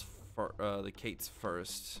Vals for the Kates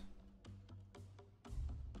first,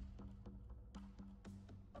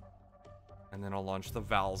 and then I'll launch the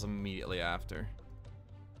Vals immediately after.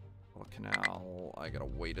 Well, Canal, I gotta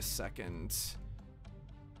wait a second.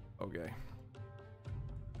 Okay.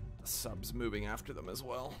 The sub's moving after them as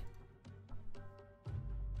well.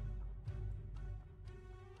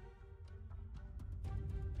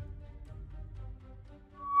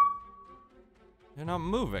 They're not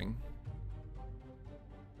moving.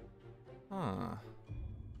 Huh.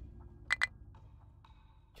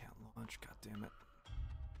 Can't launch, goddammit.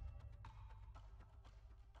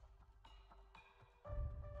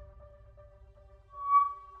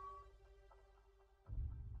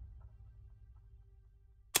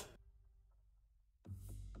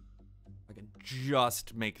 I can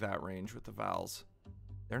just make that range with the Vals.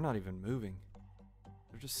 They're not even moving.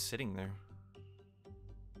 They're just sitting there.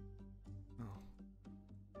 Oh.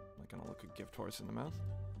 Am I gonna look a gift horse in the mouth?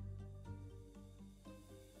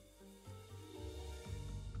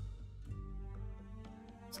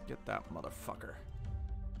 Let's get that motherfucker.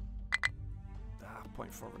 Ah,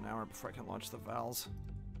 0.4 of an hour before I can launch the Vals.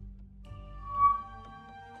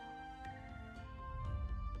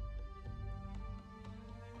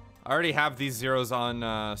 I already have these zeros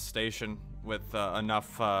on station with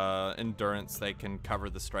enough endurance they can cover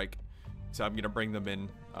the strike. So I'm gonna bring them in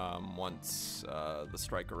once the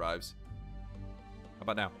strike arrives. How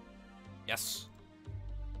about now? Yes.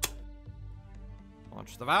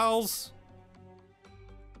 Launch the Vals.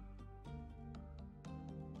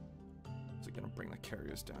 actually gonna bring the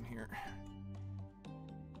carriers down here.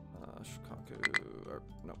 Shikaku, or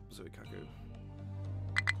no, Zuikaku.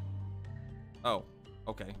 Oh,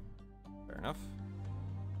 okay. Fair enough.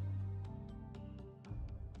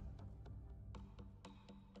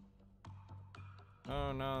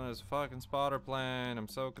 Oh no, there's a fucking spotter plane. I'm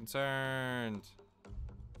so concerned.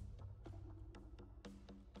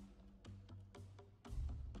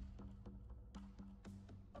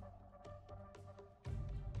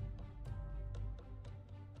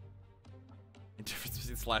 The difference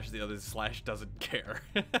between Slash and the others, Slash doesn't care.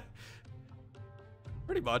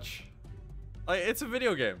 Pretty much. Like, it's a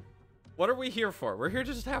video game. What are we here for? We're here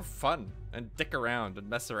to just have fun and dick around and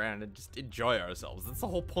mess around and just enjoy ourselves. That's the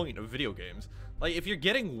whole point of video games. Like, if you're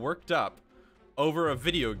getting worked up over a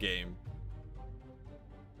video game,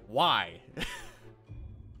 why?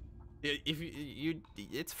 If you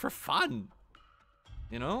it's for fun,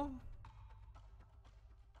 you know?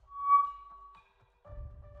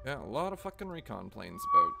 Yeah, a lot of fucking recon planes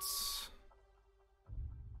boats.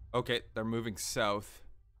 Okay, they're moving south.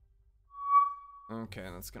 Okay,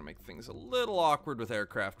 that's gonna make things a little awkward with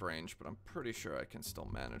aircraft range, but I'm pretty sure I can still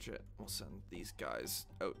manage it. We'll send these guys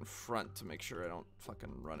out in front to make sure I don't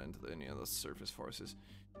fucking run into any of the surface forces.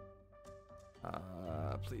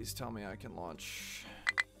 Please tell me I can launch.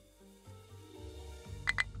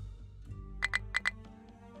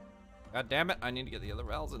 God damn it, I need to get the other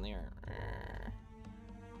valves in the air.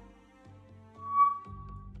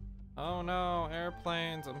 Oh no,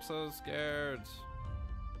 airplanes, I'm so scared.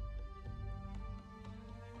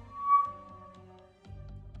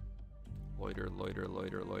 Loiter, loiter,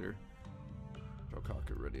 loiter, loiter.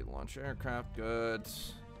 Shokaku ready to launch aircraft, good.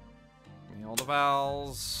 Give me all the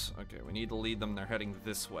valves. Okay, we need to lead them, they're heading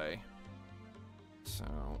this way. So...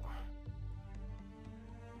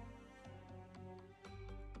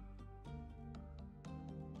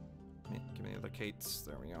 give me the Kates,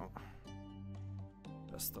 there we go.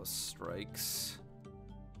 Just those strikes.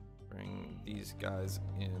 Bring these guys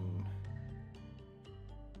in.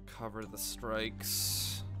 Cover the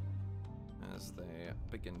strikes as they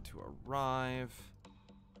begin to arrive.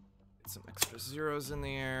 Get some extra zeros in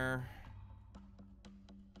the air.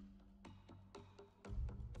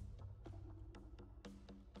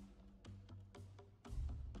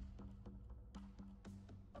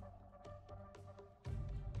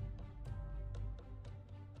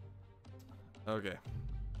 Okay.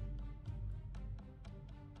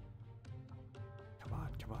 Come on,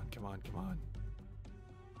 come on, come on, come on.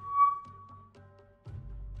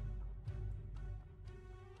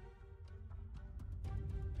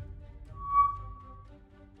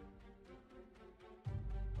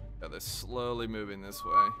 Yeah, they're slowly moving this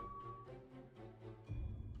way.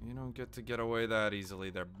 You don't get to get away that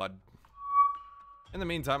easily there, bud. In the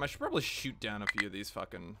meantime, I should probably shoot down a few of these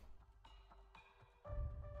fucking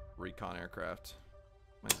recon aircraft.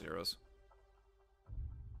 My zeros.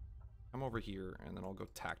 Come over here, and then I'll go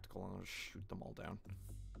tactical, and I'll just shoot them all down.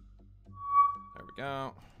 There we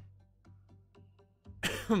go.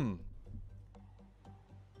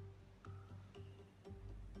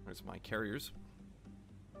 There's my carriers.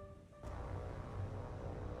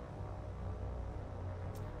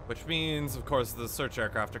 Which means, of course, the search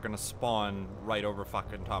aircraft are gonna spawn right over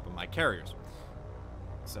fucking top of my carriers.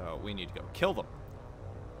 So we need to go kill them.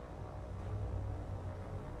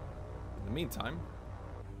 In the meantime,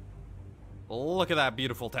 look at that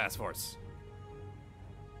beautiful task force.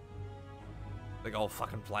 Big old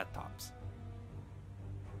fucking flat tops.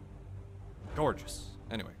 Gorgeous.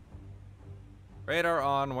 Anyway. Radar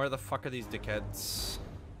on. Where the fuck are these dickheads?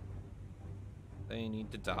 They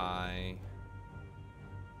need to die.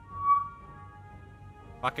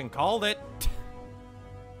 Fucking called it!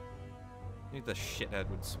 Knew the shithead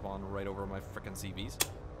would spawn right over my frickin' CVs.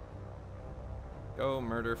 Go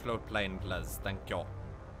murder float plane, please. Thank you.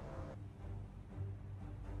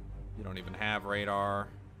 You don't even have radar.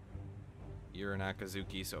 You're an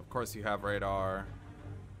Akazuki, so of course you have radar.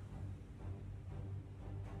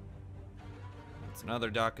 It's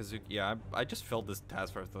another Dakazuki. Yeah, I just filled this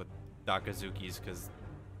task force with Dakazukis because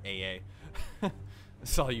AA.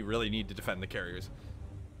 That's all you really need to defend the carriers.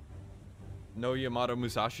 No Yamato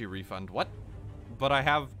Musashi refund. What? But I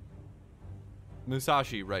have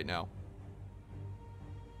Musashi right now.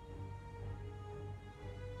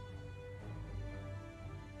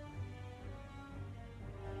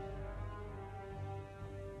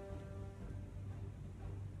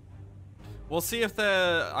 We'll see if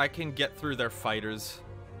I can get through their fighters.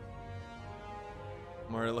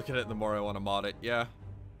 The more I look at it, the more I want to mod it. Yeah.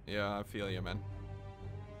 Yeah, I feel you, man.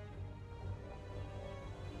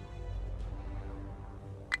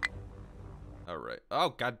 Alright. Oh,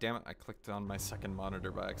 god damn it. I clicked on my second monitor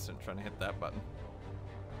by accident trying to hit that button.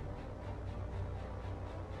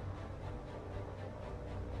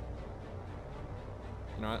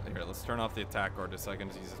 You know what? Here, let's turn off the attack order so I can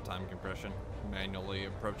just use the time compression. Manually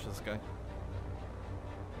approach this guy.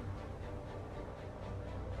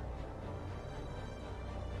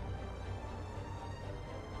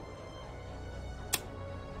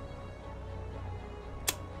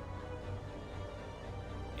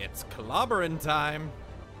 It's clobbering time.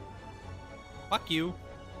 Fuck you.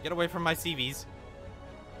 Get away from my CVs.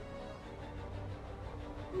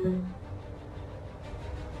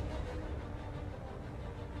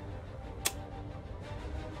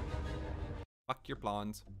 Fuck your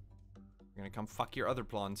plawns. You're gonna come fuck your other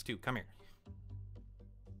plawns too. Come here.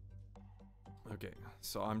 Okay,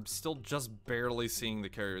 so I'm still just barely seeing the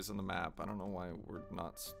carriers on the map. I don't know why we're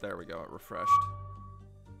not. There we go, it refreshed.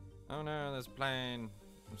 Oh no, there's a plane.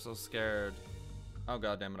 I'm so scared. Oh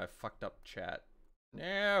god damn it, I fucked up chat.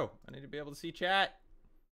 No, I need to be able to see chat.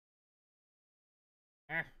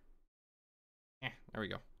 There we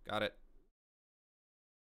go. Got it.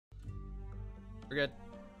 We're good.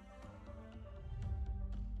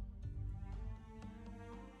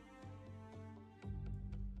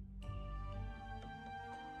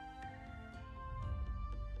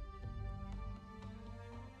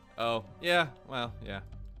 Oh, yeah, well, yeah.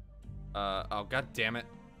 Oh god damn it.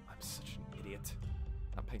 I'm such an idiot.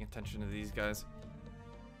 Not paying attention to these guys.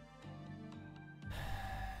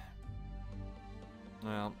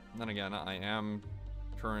 Well, then again, I am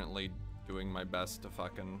currently doing my best to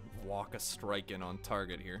fucking walk a strike in on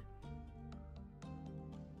target here.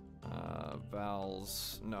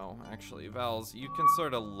 Vals, no, actually, Vals, you can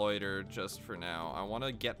sort of loiter just for now. I want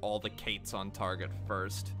to get all the Kates on target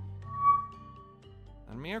first.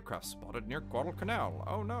 Enemy aircraft spotted near Guadalcanal.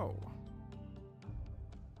 Oh no.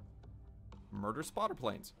 Murder spotter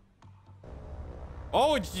planes.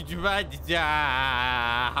 Oh,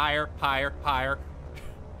 higher, higher, higher.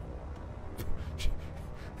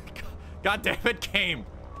 God damn it, game.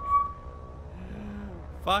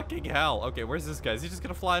 Fucking hell. Okay, where's this guy? Is he just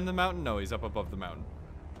gonna fly in the mountain? No, he's up above the mountain.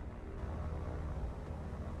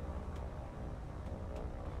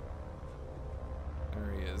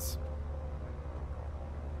 There he is.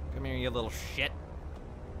 Come here, you little shit.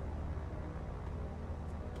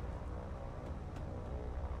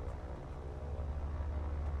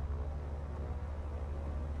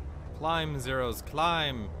 Climb, Zeros,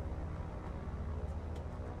 climb.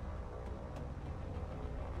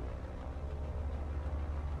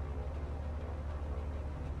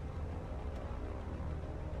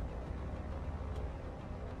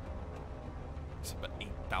 It's about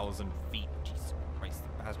 8,000 feet. Jesus Christ,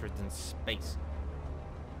 the bastard's in space.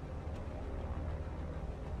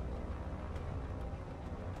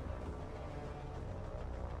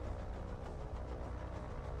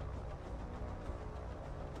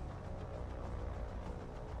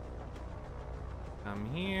 Come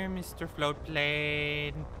here, Mr. Float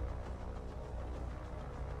Plane.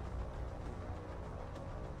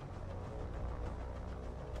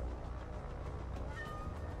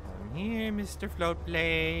 Come here, Mr. Float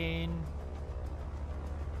Plane.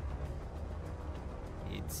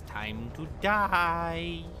 It's time to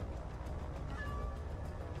die.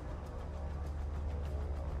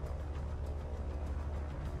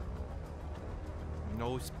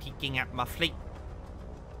 Nose peeking at my fleet.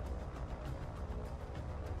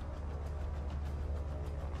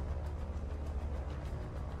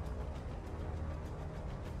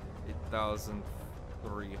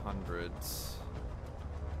 $1,300s.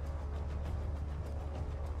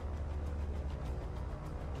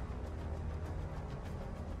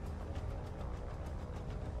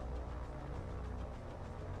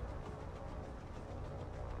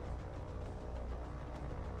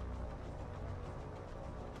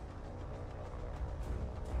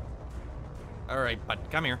 All right, bud,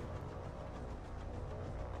 come here.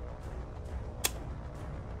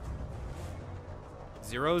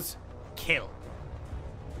 Zeros, kill.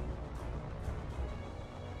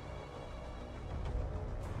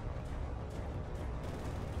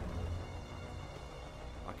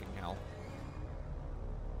 Fucking hell.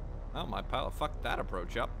 Oh, my pilot fucked that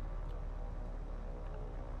approach up.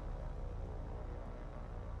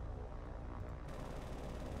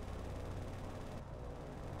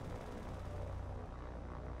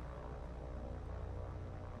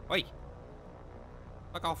 Oi!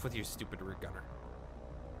 Fuck off with your stupid rear gunner.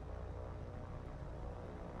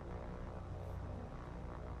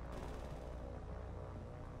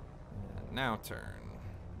 And now turn.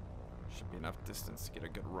 Should be enough distance to get a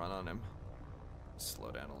good run on him.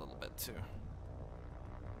 Slow down a little bit too.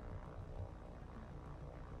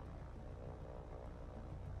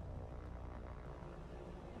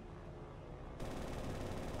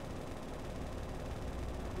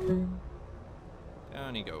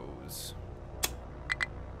 Down he goes.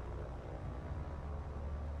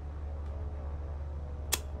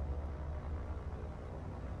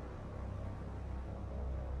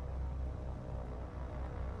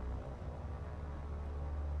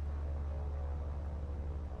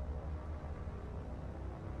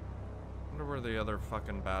 Wonder where the other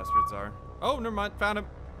fucking bastards are. Oh, never mind. Found him.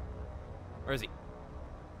 Where is he?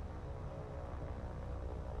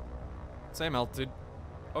 Same altitude.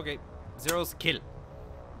 Okay. Zero's kill.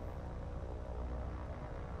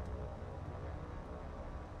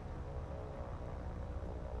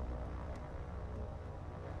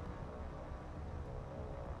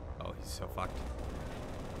 Oh, he's so fucked.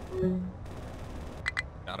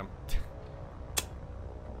 Got him.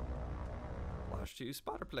 Flash 2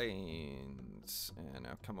 spotter planes. And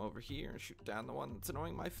now come over here and shoot down the one that's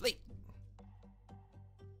annoying my fleet.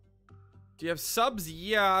 Do you have subs?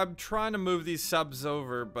 Yeah, I'm trying to move these subs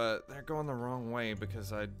over, but they're going the wrong way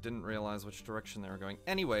because I didn't realize which direction they were going.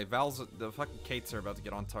 Anyway, the fucking Kates are about to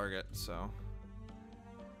get on target, so.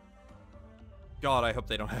 God, I hope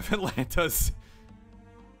they don't have Atlantas.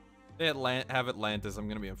 They have Atlantis, I'm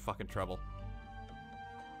gonna be in fucking trouble.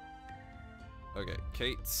 Okay,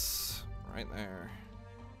 Kates, right there.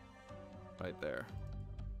 Right there.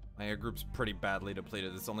 My air group's pretty badly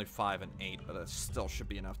depleted. It's only 5 and 8, but that still should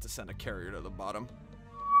be enough to send a carrier to the bottom.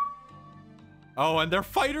 Oh, and their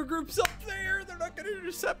fighter group's up there. They're not gonna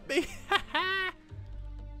intercept me.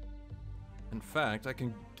 In fact, I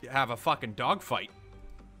can have a fucking dogfight.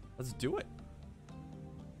 Let's do it.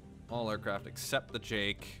 All aircraft except the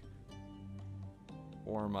Jake.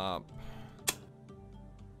 Warm up.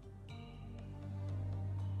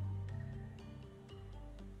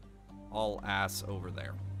 All ass over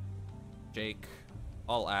there. Jake,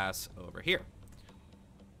 all ass over here.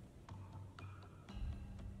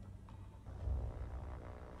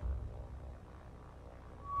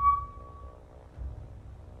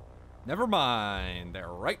 Never mind, they're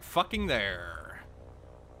right fucking there.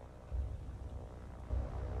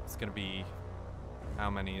 It's gonna be, how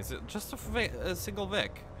many? Is it just a single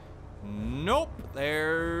Vic? Nope,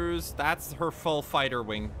 that's her full fighter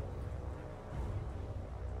wing.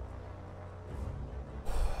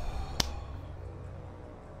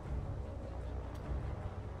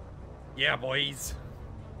 Yeah, boys.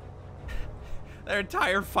 Their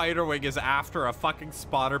entire fighter wing is after a fucking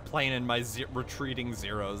spotter plane and my retreating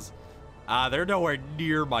Zeros. They're nowhere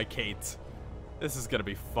near my Kates. This is gonna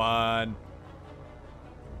be fun.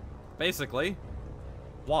 Basically,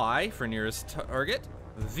 Y for nearest target,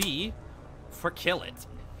 V for kill it.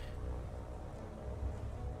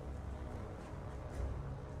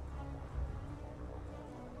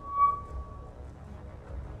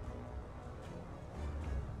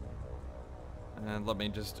 And let me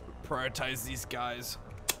just prioritize these guys.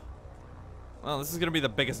 Well, this is gonna be the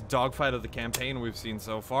biggest dogfight of the campaign we've seen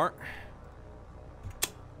so far.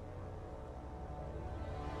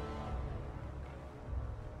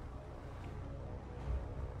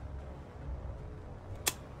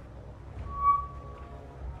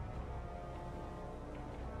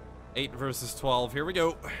 Eight versus 12, here we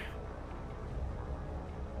go.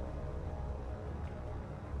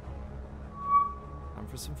 Time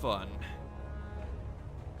for some fun.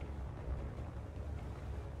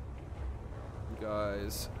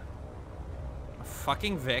 Guys, a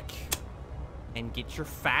fucking Vic, and get your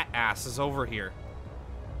fat asses over here.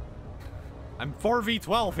 I'm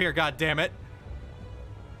 4v12 here, goddammit.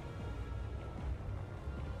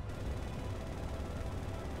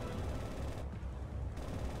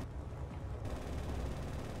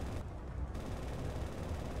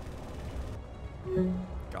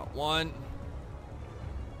 Got one.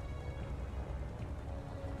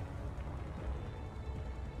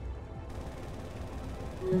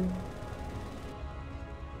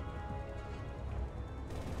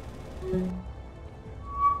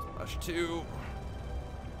 Splash 2.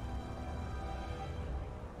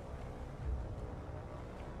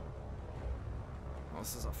 Oh,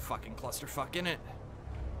 this is a fucking clusterfuck, innit?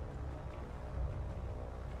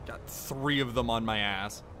 Got 3 of them on my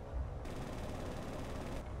ass.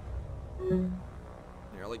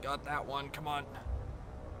 Nearly got that one, come on.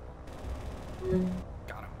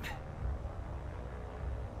 Got him.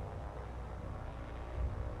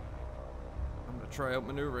 I'm gonna try out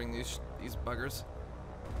maneuvering these buggers.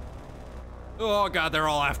 Oh god, they're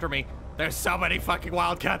all after me. There's so many fucking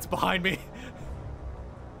wildcats behind me.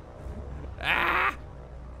 Ah!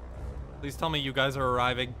 Please tell me you guys are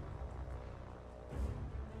arriving.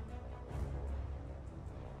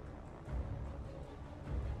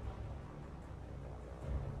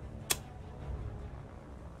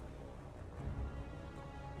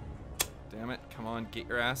 Damn it. Come on, get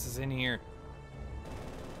your asses in here.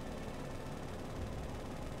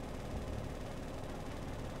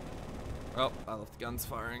 Oh, I left the guns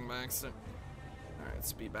firing by accident. Alright,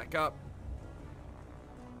 speed back up.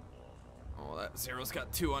 Oh, that Zero's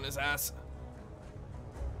got 2 on his ass.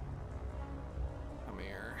 Come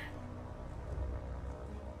here.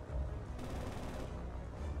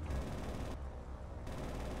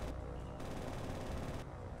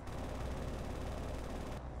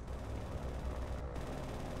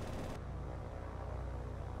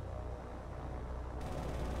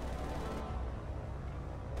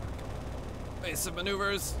 Basic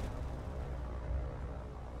maneuvers.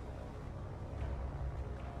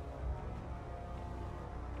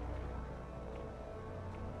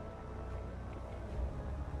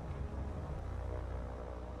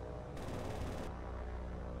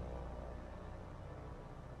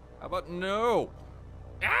 How about no?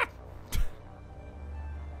 Ah!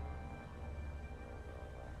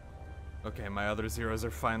 Okay, my other Zeros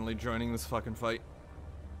are finally joining this fucking fight.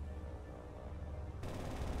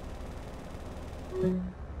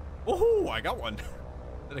 Oh, I got one.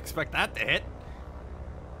 Didn't expect that to hit.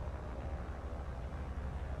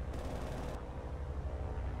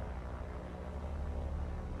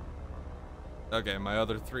 Okay, my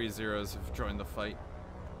other 3 Zeros have joined the fight.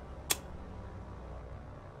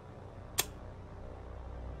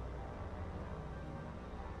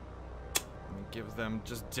 Give them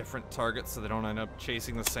just different targets so they don't end up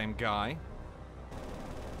chasing the same guy.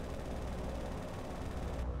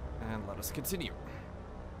 And let us continue.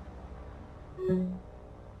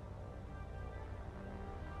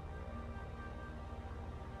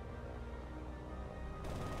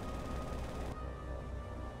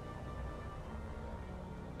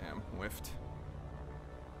 Damn, whiffed.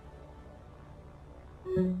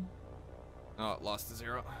 Oh, lost a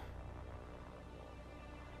 0.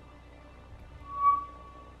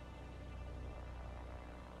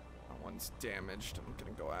 One's damaged. I'm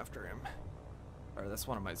gonna go after him. Or that's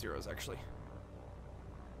one of my Zeros, actually.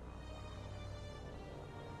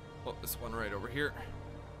 Oh, this one right over here.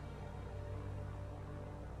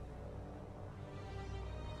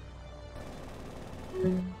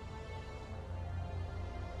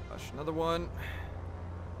 Flash another one.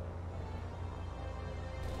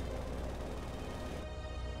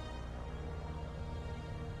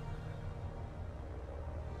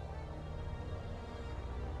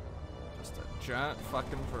 Just a giant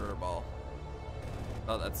fucking furball.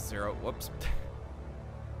 Oh, that's 0. Whoops.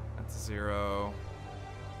 That's 0.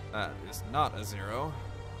 That is not a 0.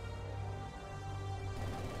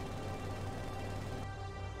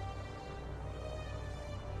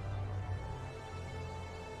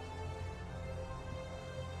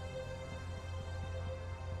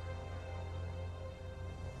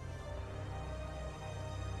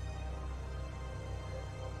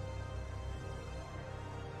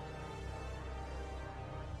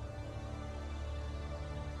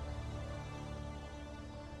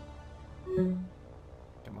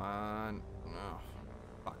 Come on. No.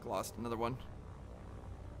 Fuck, lost another one.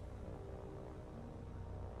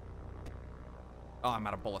 Oh, I'm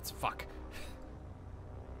out of bullets. Fuck.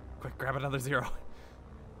 Quick, grab another 0.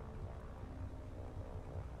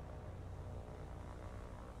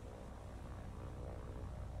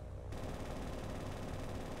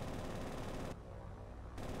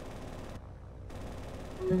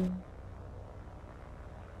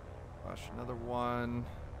 Flash another one.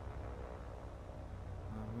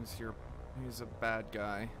 Who's here? Who's a bad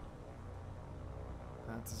guy?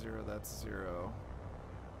 That's 0, that's 0.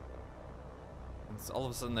 And so all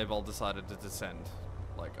of a sudden they've all decided to descend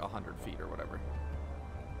like 100 feet or whatever.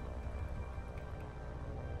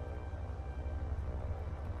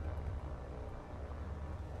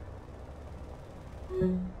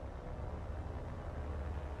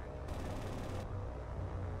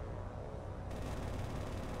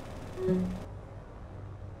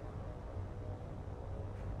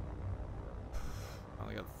 I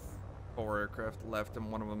only got 4 aircraft left,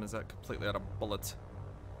 and one of them is completely out of bullets.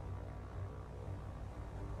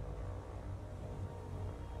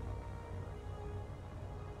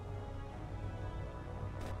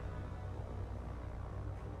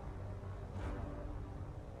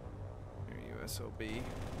 Here, USOB.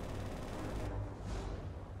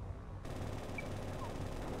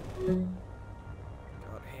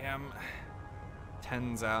 Got him.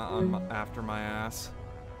 10's out. I'm after my ass.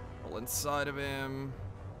 Pull inside of him.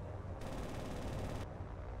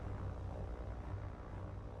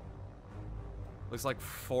 Looks like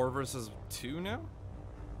 4 versus 2 now?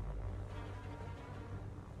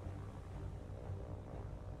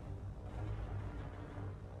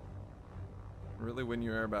 Really win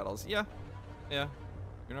your air battles. Yeah, Yeah,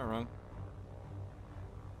 you're not wrong.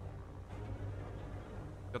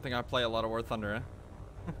 Good thing I play a lot of War Thunder,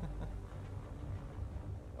 eh?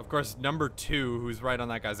 Of course, number 2, who's right on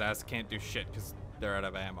that guy's ass, can't do shit because they're out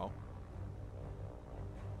of ammo.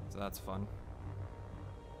 So that's fun.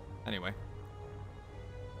 Anyway.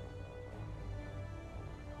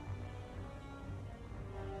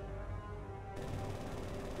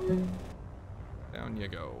 Down you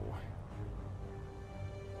go.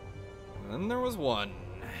 And then there was one.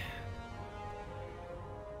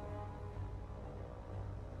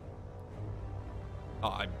 Oh,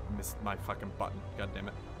 I missed my fucking button. God damn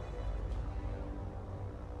it.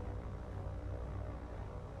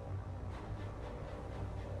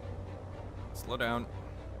 Slow down.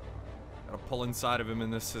 Gotta pull inside of him in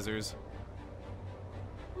this scissors.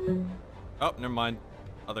 Oh, never mind.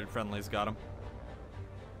 Other friendlies got him.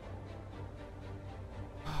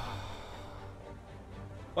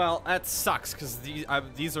 Well, that sucks because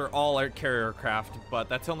these are all air carrier craft, but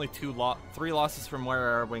that's only 3 losses from one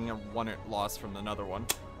air wing and 1 loss from another one.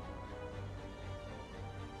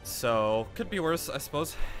 So could be worse, I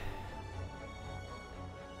suppose.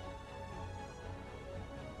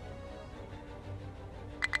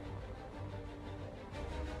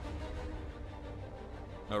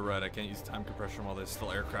 Oh right, I can't use time compression while there's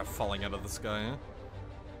still aircraft falling out of the sky, huh?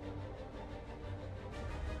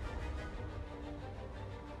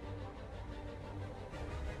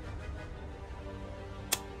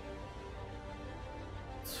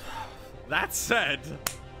 That said,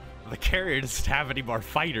 the carrier doesn't have any more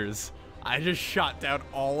fighters. I just shot down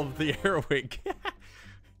all of the air wing.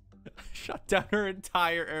 Shot down her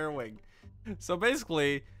entire air wing. So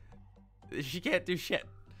basically, she can't do shit.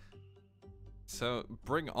 So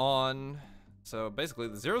bring on. So basically,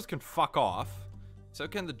 the zeros can fuck off. So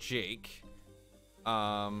can the Jake.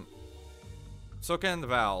 So can the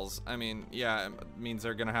Vals. I mean, yeah, it means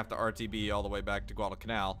they're gonna have to RTB all the way back to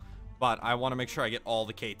Guadalcanal. But I want to make sure I get all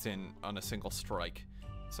the Kates in on a single strike.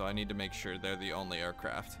 So I need to make sure they're the only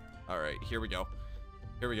aircraft. Alright, here we go.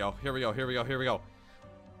 Here we go, here we go, here we go, here we go.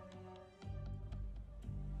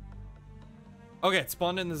 Okay, it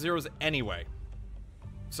spawned in the zeros anyway.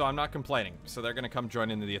 So I'm not complaining. So they're going to come join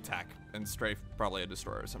into the attack and strafe probably a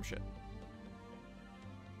destroyer or some shit.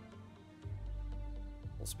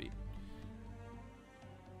 Full speed.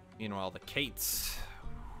 Meanwhile, the Kates.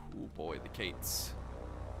 Oh boy, the Kates.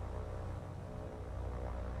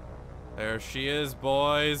 There she is,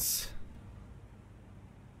 boys.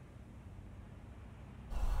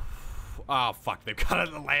 Oh, fuck, they've got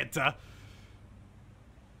an Atlanta.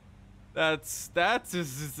 That's a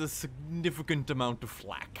significant amount of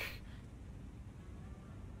flack.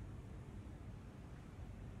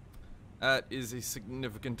 That is a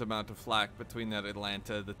significant amount of flack between that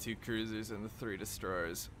Atlanta, the 2 cruisers, and the 3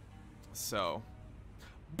 destroyers. So,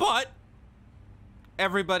 but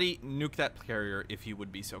everybody nuke that carrier if you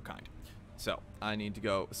would be so kind. So, I need to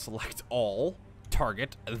go select all,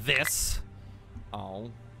 target this. Oh.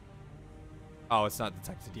 Oh, it's not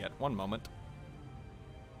detected yet. One moment.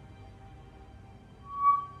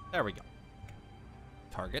 There we go.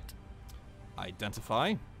 Target.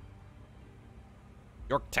 Identify.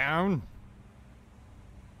 Yorktown.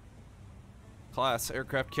 Class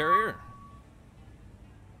aircraft carrier.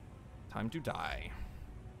 Time to die.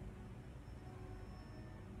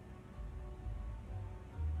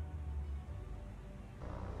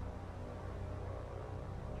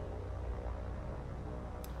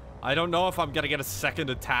 I don't know if I'm gonna get a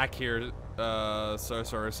second attack here,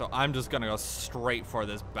 so I'm just gonna go straight for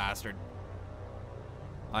this bastard.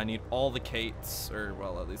 I need all the Kates, or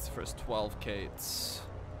well, at least the first 12 Kates.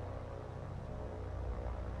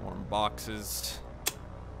 Warm boxes.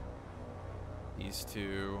 These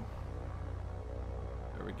 2.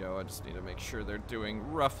 There we go, I just need to make sure they're doing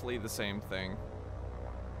roughly the same thing.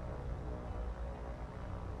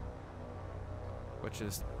 Which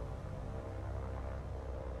is...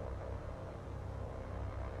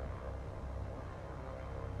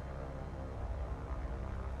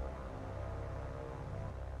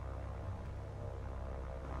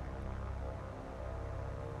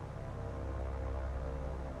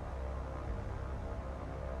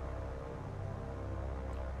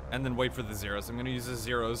 and then wait for the zeros. I'm gonna use the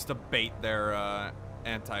zeros to bait their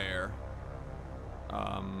anti-air.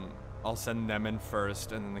 I'll send them in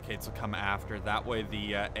first, and then the Kates will come after. That way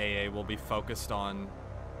the AA will be focused on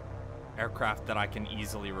aircraft that I can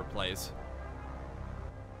easily replace.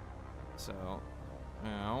 So,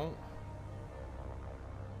 now...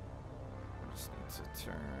 I just need to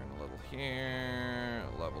turn a little here,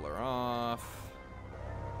 level her off.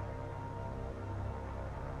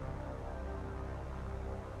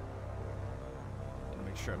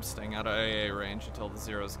 sure I'm staying out of AA range until the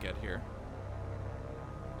zeros get here.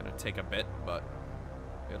 Gonna take a bit, but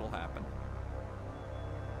it'll happen.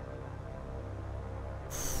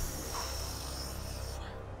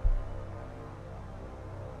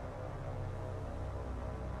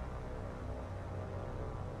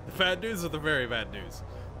 The bad news or the very bad news?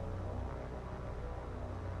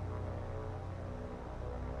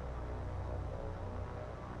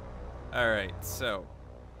 Alright, so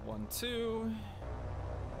 1, 2.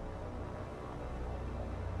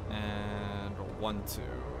 And 1, 2.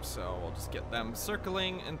 So we'll just get them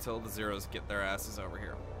circling until the zeros get their asses over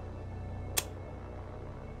here.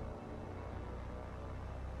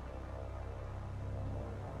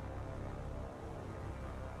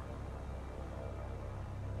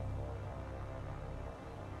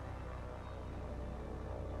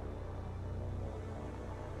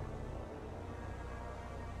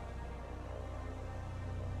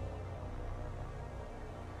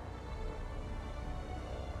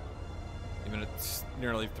 Even it's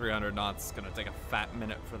nearly 300 knots, it's gonna take a fat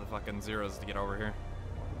minute for the fucking zeros to get over here.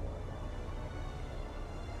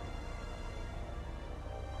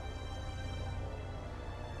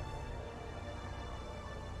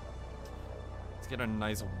 Let's get a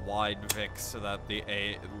nice wide VIX so that the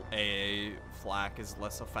AA flak is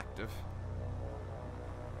less effective.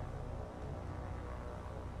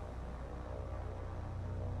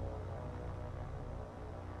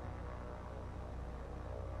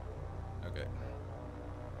 Okay.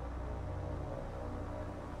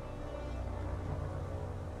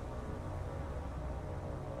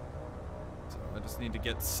 So I just need to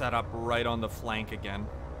get set up right on the flank again.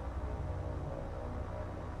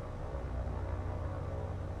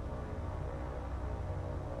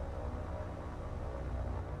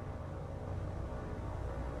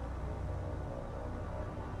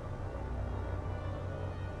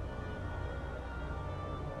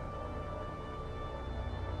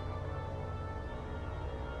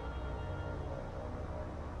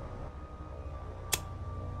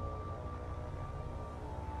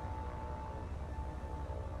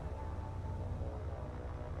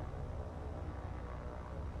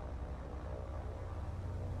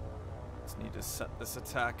 Need to set this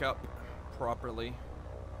attack up properly.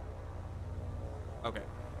 Okay.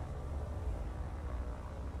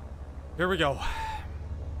 Here we go.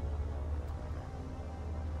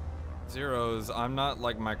 Zeros, I'm not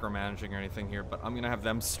like micromanaging or anything here, but I'm gonna have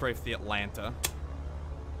them strafe the Atlanta.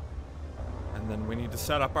 And then we need to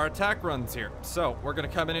set up our attack runs here. So we're gonna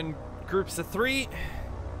come in groups of 3.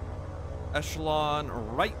 Echelon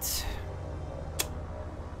right.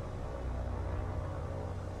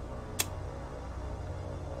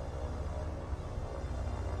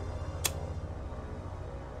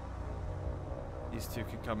 These two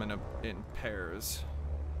can come in pairs.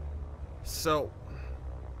 So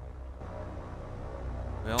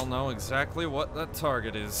we all know exactly what that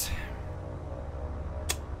target is.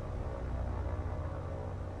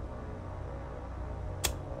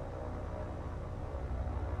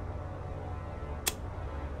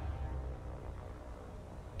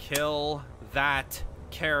 Kill that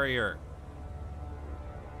carrier.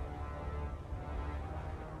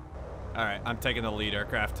 All right, I'm taking the lead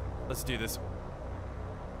aircraft. Let's do this.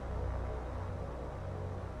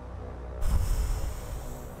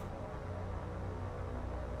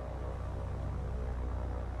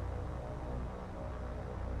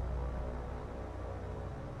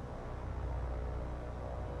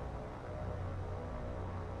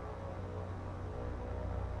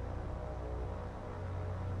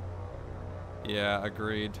 Yeah,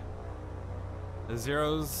 agreed. The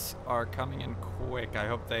zeros are coming in quick. I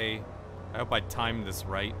hope I timed this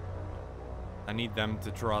right. I need them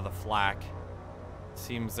to draw the flak.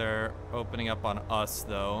 Seems they're opening up on us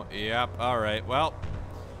though. Yep, alright, well.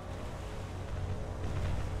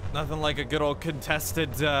 Nothing like a good old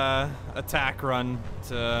contested attack run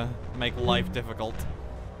to make life difficult.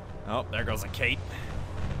 Oh, there goes a Kate.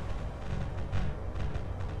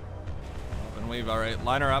 Up and weave, alright,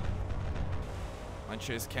 line her up. My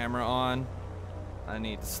chase camera on. I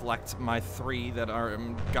need to select my 3 that are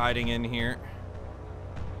guiding in here.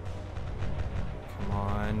 Come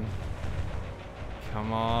on.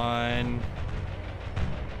 Come on.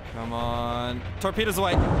 Come on. Torpedoes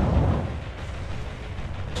away.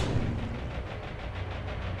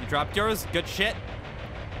 You dropped yours? Good shit.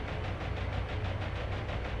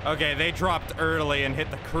 Okay, they dropped early and hit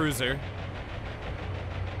the cruiser.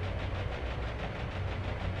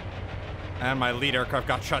 And my lead aircraft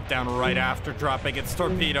got shut down right after dropping its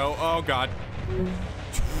torpedo. Oh, God.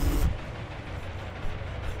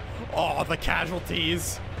 Oh, the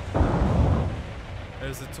casualties.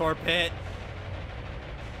 There's the torped.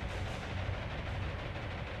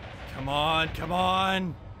 Come on, come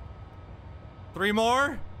on. 3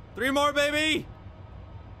 more? 3 more, baby!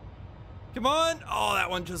 Come on! Oh, that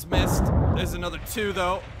one just missed. There's another 2,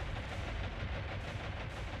 though.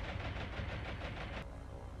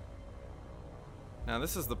 Now,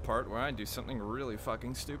 this is the part where I do something really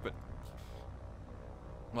fucking stupid.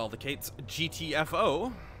 Well, the Kate's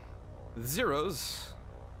GTFO. Zeros.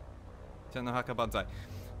 Tenno Haka Banzai.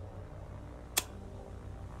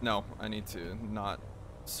 No, I need to not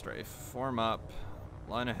strafe. Form up.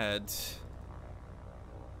 Line ahead.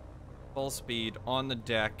 Full speed on the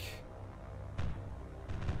deck.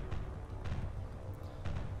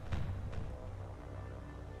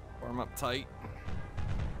 Form up tight.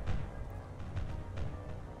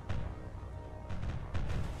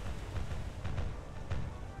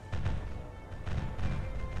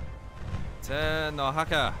 Tenno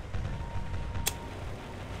Haka.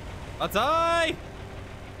 Banzai!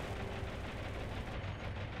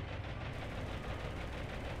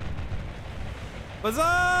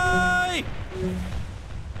 Banzai!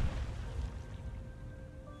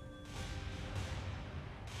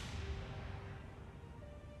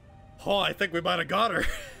 Oh, I think we might have got her.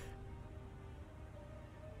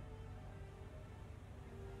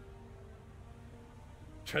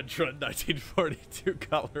 Trench Run 1942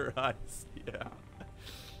 colorized. Yeah.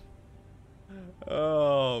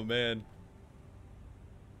 Oh, man.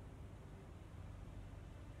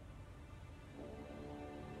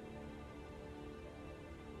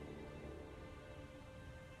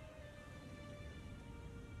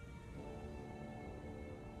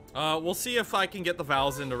 We'll see if I can get the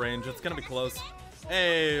vowels into range. It's gonna be close.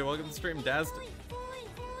 Hey, welcome to the stream, Daz.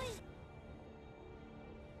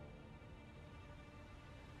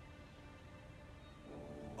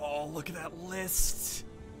 Oh, look at that list.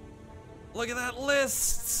 Look at that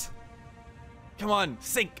list. Come on,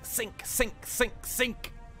 sink, sink, sink, sink,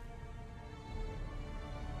 sink.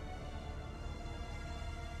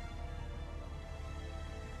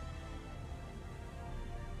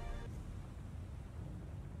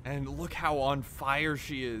 And look how on fire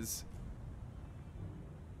she is.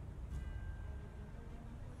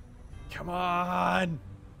 Come on.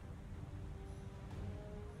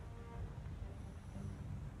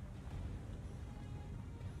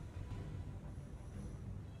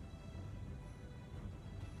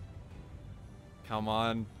 Come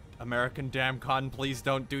on, American Damcon, please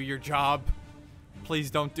don't do your job.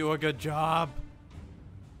 Please don't do a good job.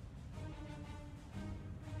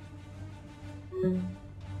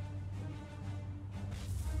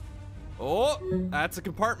 Oh, that's a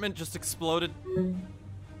compartment just exploded.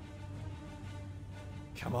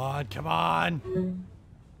 Come on, come on.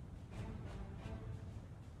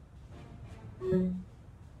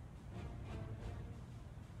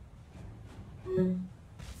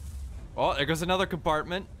 Oh, there goes another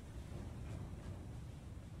compartment.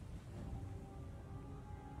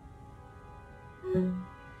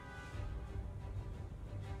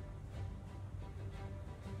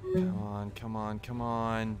 Come on, come on, come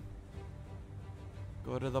on.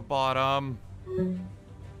 Go to the bottom.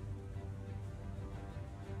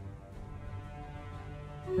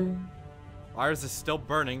 Ours is still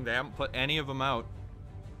burning. They haven't put any of them out.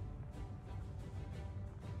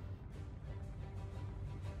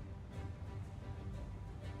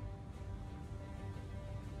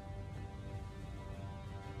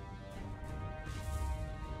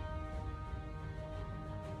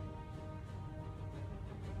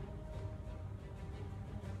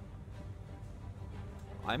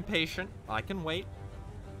 I'm patient. I can wait.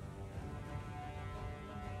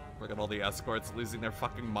 Look at all the escorts losing their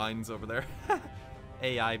fucking minds over there.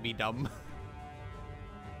 AI be dumb.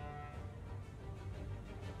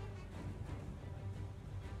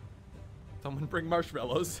 Someone bring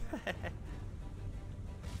marshmallows.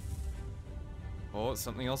 Oh,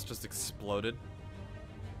 something else just exploded.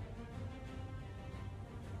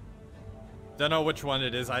 Don't know which one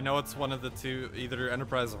it is. I know it's one of the two, either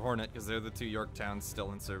Enterprise or Hornet, because they're the two Yorktowns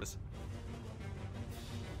still in service.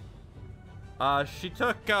 She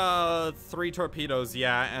took 3 torpedoes,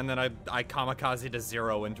 yeah, and then I kamikazed a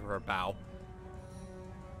 0 into her bow.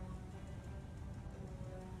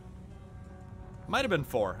 Might have been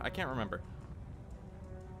 4. I can't remember.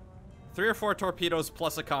 3 or 4 torpedoes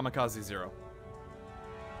plus a kamikaze 0.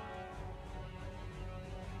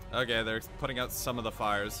 Okay, they're putting out some of the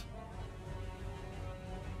fires.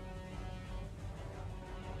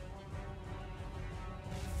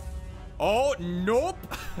 Oh, nope!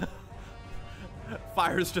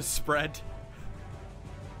 Fires just spread.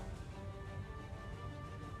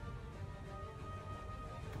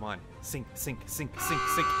 Come on. Sink, sink, sink, sink,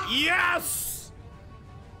 sink. Yes!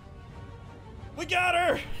 We got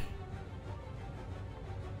her!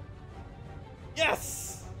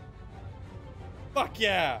 Yes! Fuck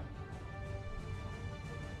yeah!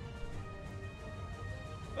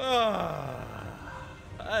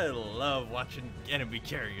 I love watching enemy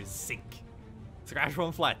carriers sink. Scratch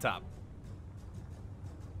one flat top.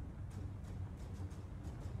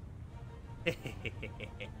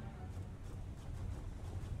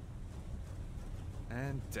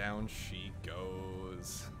 And down she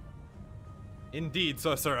goes. Indeed,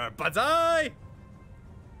 sorcerer. Banzai!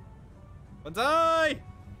 Banzai!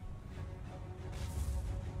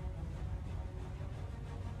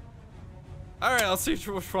 Alright, I'll see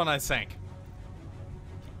which one I sank.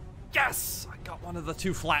 Yes! I got one of the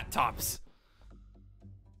 2 flat tops.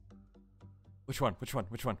 Which one? Which one?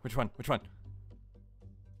 Which one? Which one? Which one?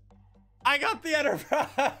 I got the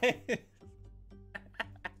Enterprise!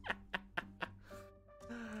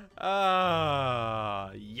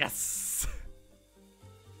 Yes!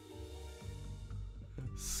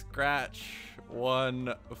 Scratch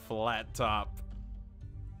one flat top.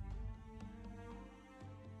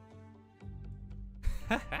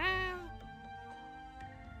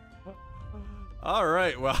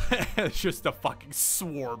 Alright, well, it's just a fucking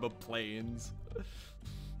swarm of planes.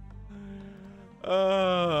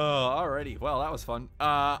 Alrighty, well, that was fun.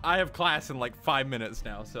 I have class in like 5 minutes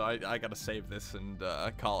now, so I gotta save this and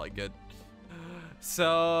call it good.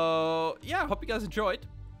 So, yeah, hope you guys enjoyed.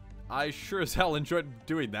 I sure as hell enjoyed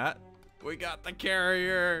doing that. We got the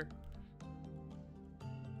carrier.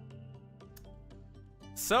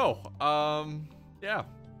 So, yeah.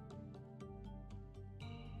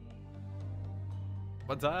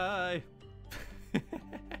 Banzai.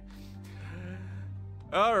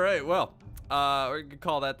 All right, well, we're gonna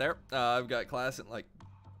call that there. I've got class in like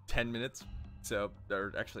 10 minutes. So,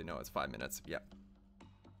 or actually, no, it's 5 minutes. Yeah.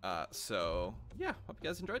 So, yeah, hope you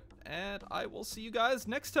guys enjoyed, and I will see you guys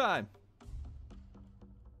next time.